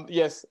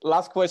 Yes.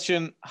 Last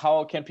question.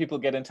 How can people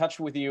get in touch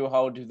with you?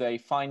 How do they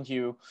find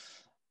you?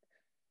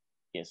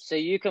 Yes. So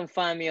you can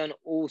find me on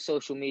all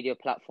social media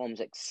platforms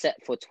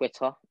except for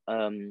Twitter.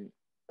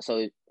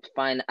 So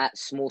find at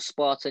Small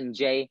Spartan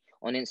J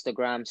on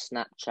Instagram,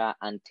 Snapchat,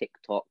 and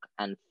TikTok.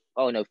 And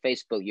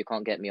Facebook. You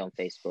can't get me on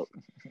Facebook.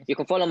 You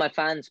can follow my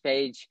fans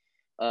page.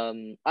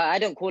 I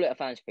don't call it a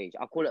fans page.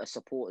 I call it a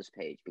supporters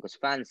page because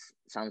fans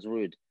sounds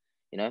rude,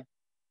 you know,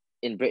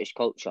 in British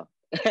culture.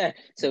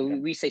 So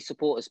we say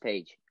supporters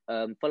page.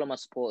 Follow my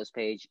supporters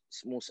page,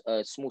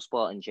 Small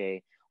Spartan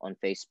J on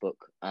Facebook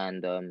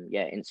and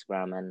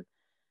Instagram and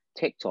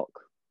TikTok.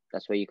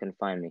 That's where you can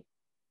find me.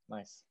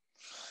 Nice.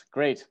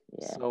 Great.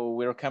 Yeah. So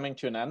we're coming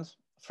to an end.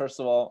 First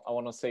of all, I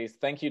want to say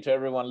thank you to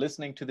everyone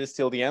listening to this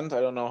till the end. I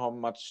don't know how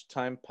much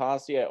time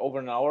passed. Yeah, over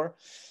an hour.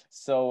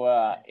 So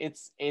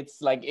it's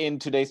like in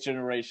today's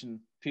generation,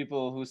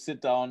 people who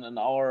sit down an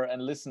hour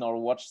and listen or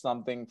watch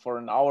something for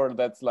an hour,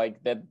 that's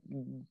like that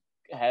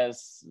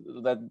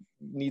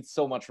needs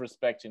so much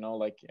respect, you know,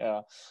 like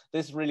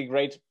this is really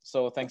great.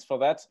 So thanks for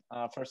that.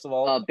 First of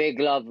all, big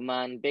love,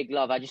 man, big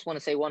love. I just want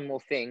to say one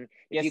more thing.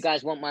 If you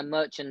guys want my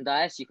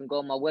merchandise, you can go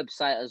on my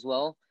website as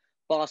well,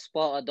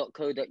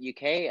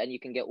 barsparta.co.uk, and you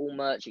can get all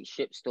merch. It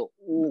ships to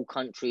all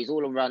countries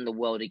all around the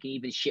world. It can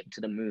even ship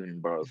to the moon,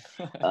 bro.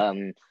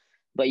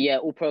 But yeah,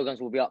 all programs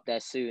will be up there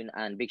soon.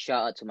 And big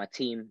shout out to my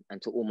team and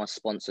to all my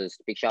sponsors.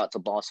 Big shout out to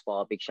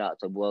Barspar. Big shout out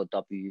to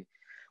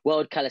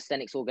World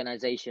Calisthenics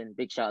Organization.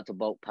 Big shout out to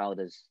Bulk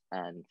Powders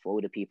and for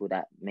all the people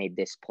that made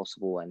this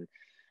possible. And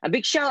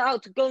big shout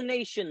out to Go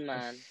Nation,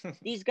 man.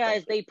 These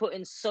guys, they put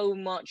in so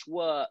much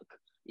work.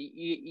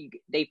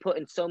 They put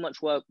in so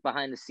much work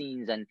behind the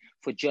scenes and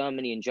for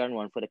Germany in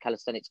general and for the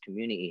calisthenics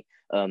community.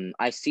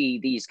 I see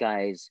these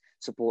guys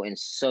supporting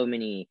so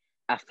many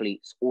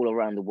athletes all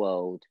around the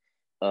world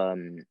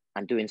and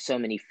doing so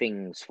many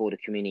things for the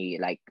community,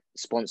 like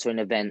sponsoring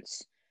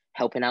events,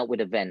 helping out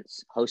with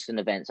events, hosting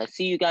events. I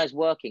see you guys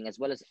working as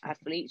well as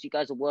athletes. You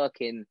guys are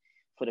working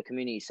for the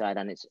community side,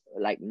 and it's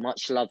like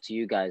much love to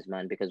you guys,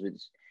 man, because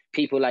it's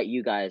people like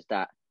you guys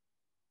that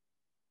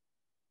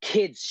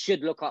kids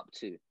should look up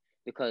to,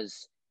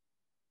 because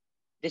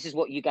this is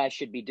what you guys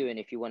should be doing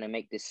if you want to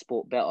make this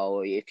sport better,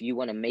 or if you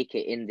want to make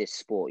it in this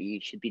sport. You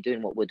should be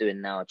doing what we're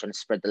doing now, trying to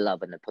spread the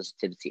love and the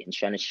positivity and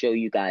trying to show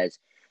you guys,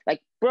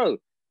 like, bro,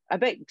 I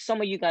bet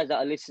some of you guys that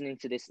are listening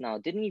to this now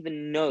didn't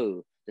even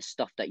know the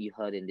stuff that you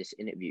heard in this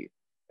interview.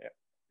 Yeah.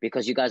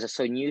 Because you guys are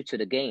so new to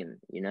the game,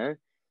 you know?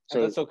 So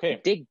and that's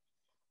okay.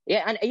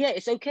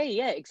 It's okay.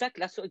 Yeah,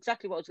 exactly. That's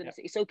exactly what I was going to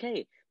say. It's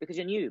okay because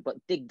you're new, but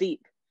dig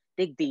deep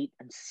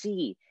and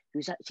see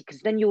who's actually,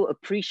 because then you'll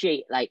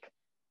appreciate like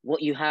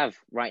what you have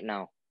right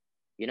now.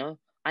 You know,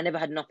 I never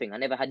had nothing. I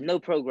never had no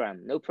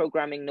program, no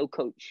programming, no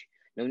coach,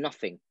 no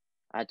nothing.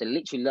 I had to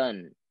literally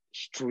learn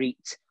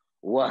street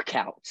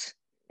workouts.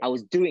 I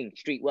was doing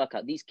street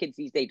workout. These kids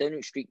these days don't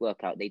do street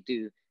workout. They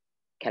do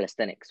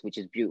calisthenics, which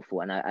is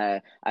beautiful. And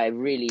I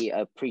really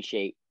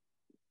appreciate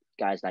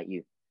guys like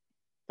you.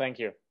 Thank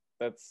you.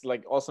 That's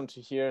like awesome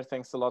to hear.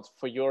 Thanks a lot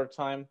for your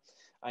time.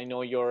 I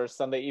know your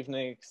Sunday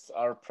evenings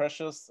are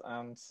precious,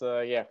 and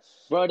yeah.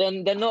 Bro,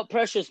 they're not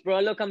precious, bro.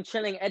 Look, I'm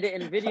chilling,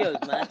 editing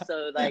videos, man.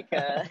 So like,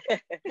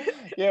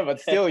 yeah, but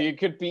still, you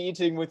could be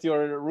eating with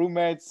your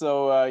roommates.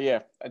 So yeah,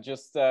 I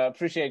just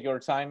appreciate your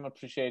time,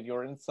 appreciate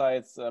your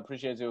insights,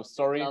 appreciate your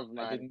story. Love,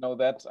 I didn't know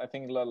that. I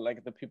think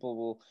like the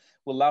people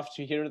will love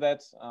to hear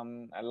that.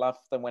 I love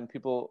that when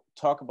people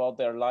talk about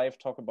their life,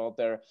 talk about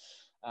their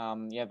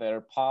yeah,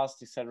 their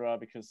past, etc.,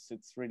 because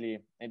it's really,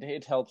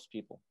 it helps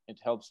people. It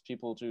helps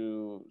people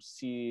to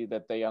see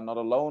that they are not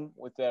alone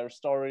with their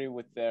story,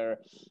 with their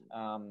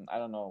I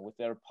don't know, with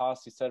their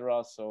past,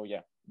 etc. So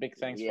yeah, big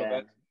thanks for Yeah.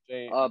 that,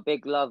 Jay. Oh,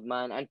 big love,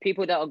 man. And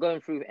people that are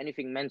going through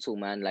anything mental,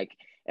 man, like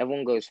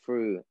everyone goes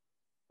through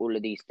all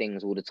of these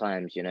things all the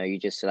times, you know. You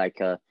just like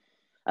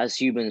as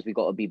humans we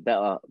gotta be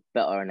better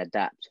and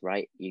adapt,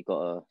 right? You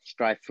gotta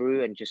strive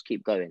through and just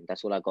keep going.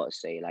 That's all I gotta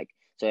say. Like,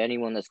 so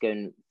anyone that's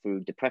going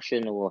through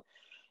depression or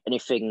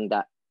anything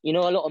that, you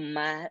know, a lot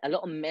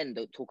of men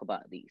don't talk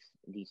about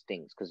these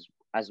things because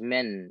as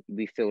men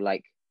we feel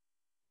like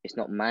it's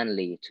not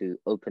manly to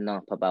open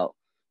up about,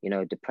 you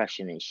know,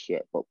 depression and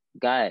shit. But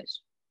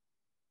guys,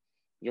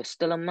 you're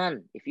still a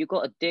man. If you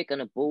got a dick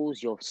and a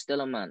balls, you're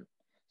still a man.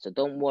 So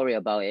don't worry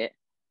about it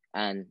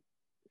and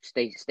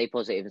stay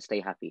positive and stay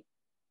happy.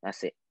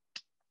 That's it.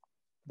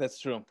 That's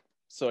true.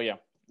 So yeah,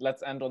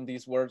 let's end on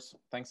these words.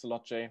 Thanks a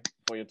lot, Jay,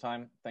 for your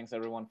time. Thanks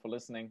everyone for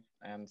listening,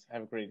 and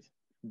have a great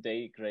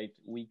day, great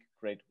week,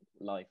 great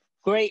life.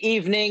 Great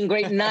evening,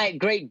 great night,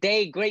 great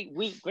day, great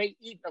week, great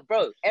evening,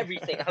 bro.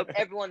 Everything. I hope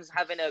everyone's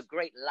having a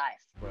great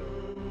life, bro.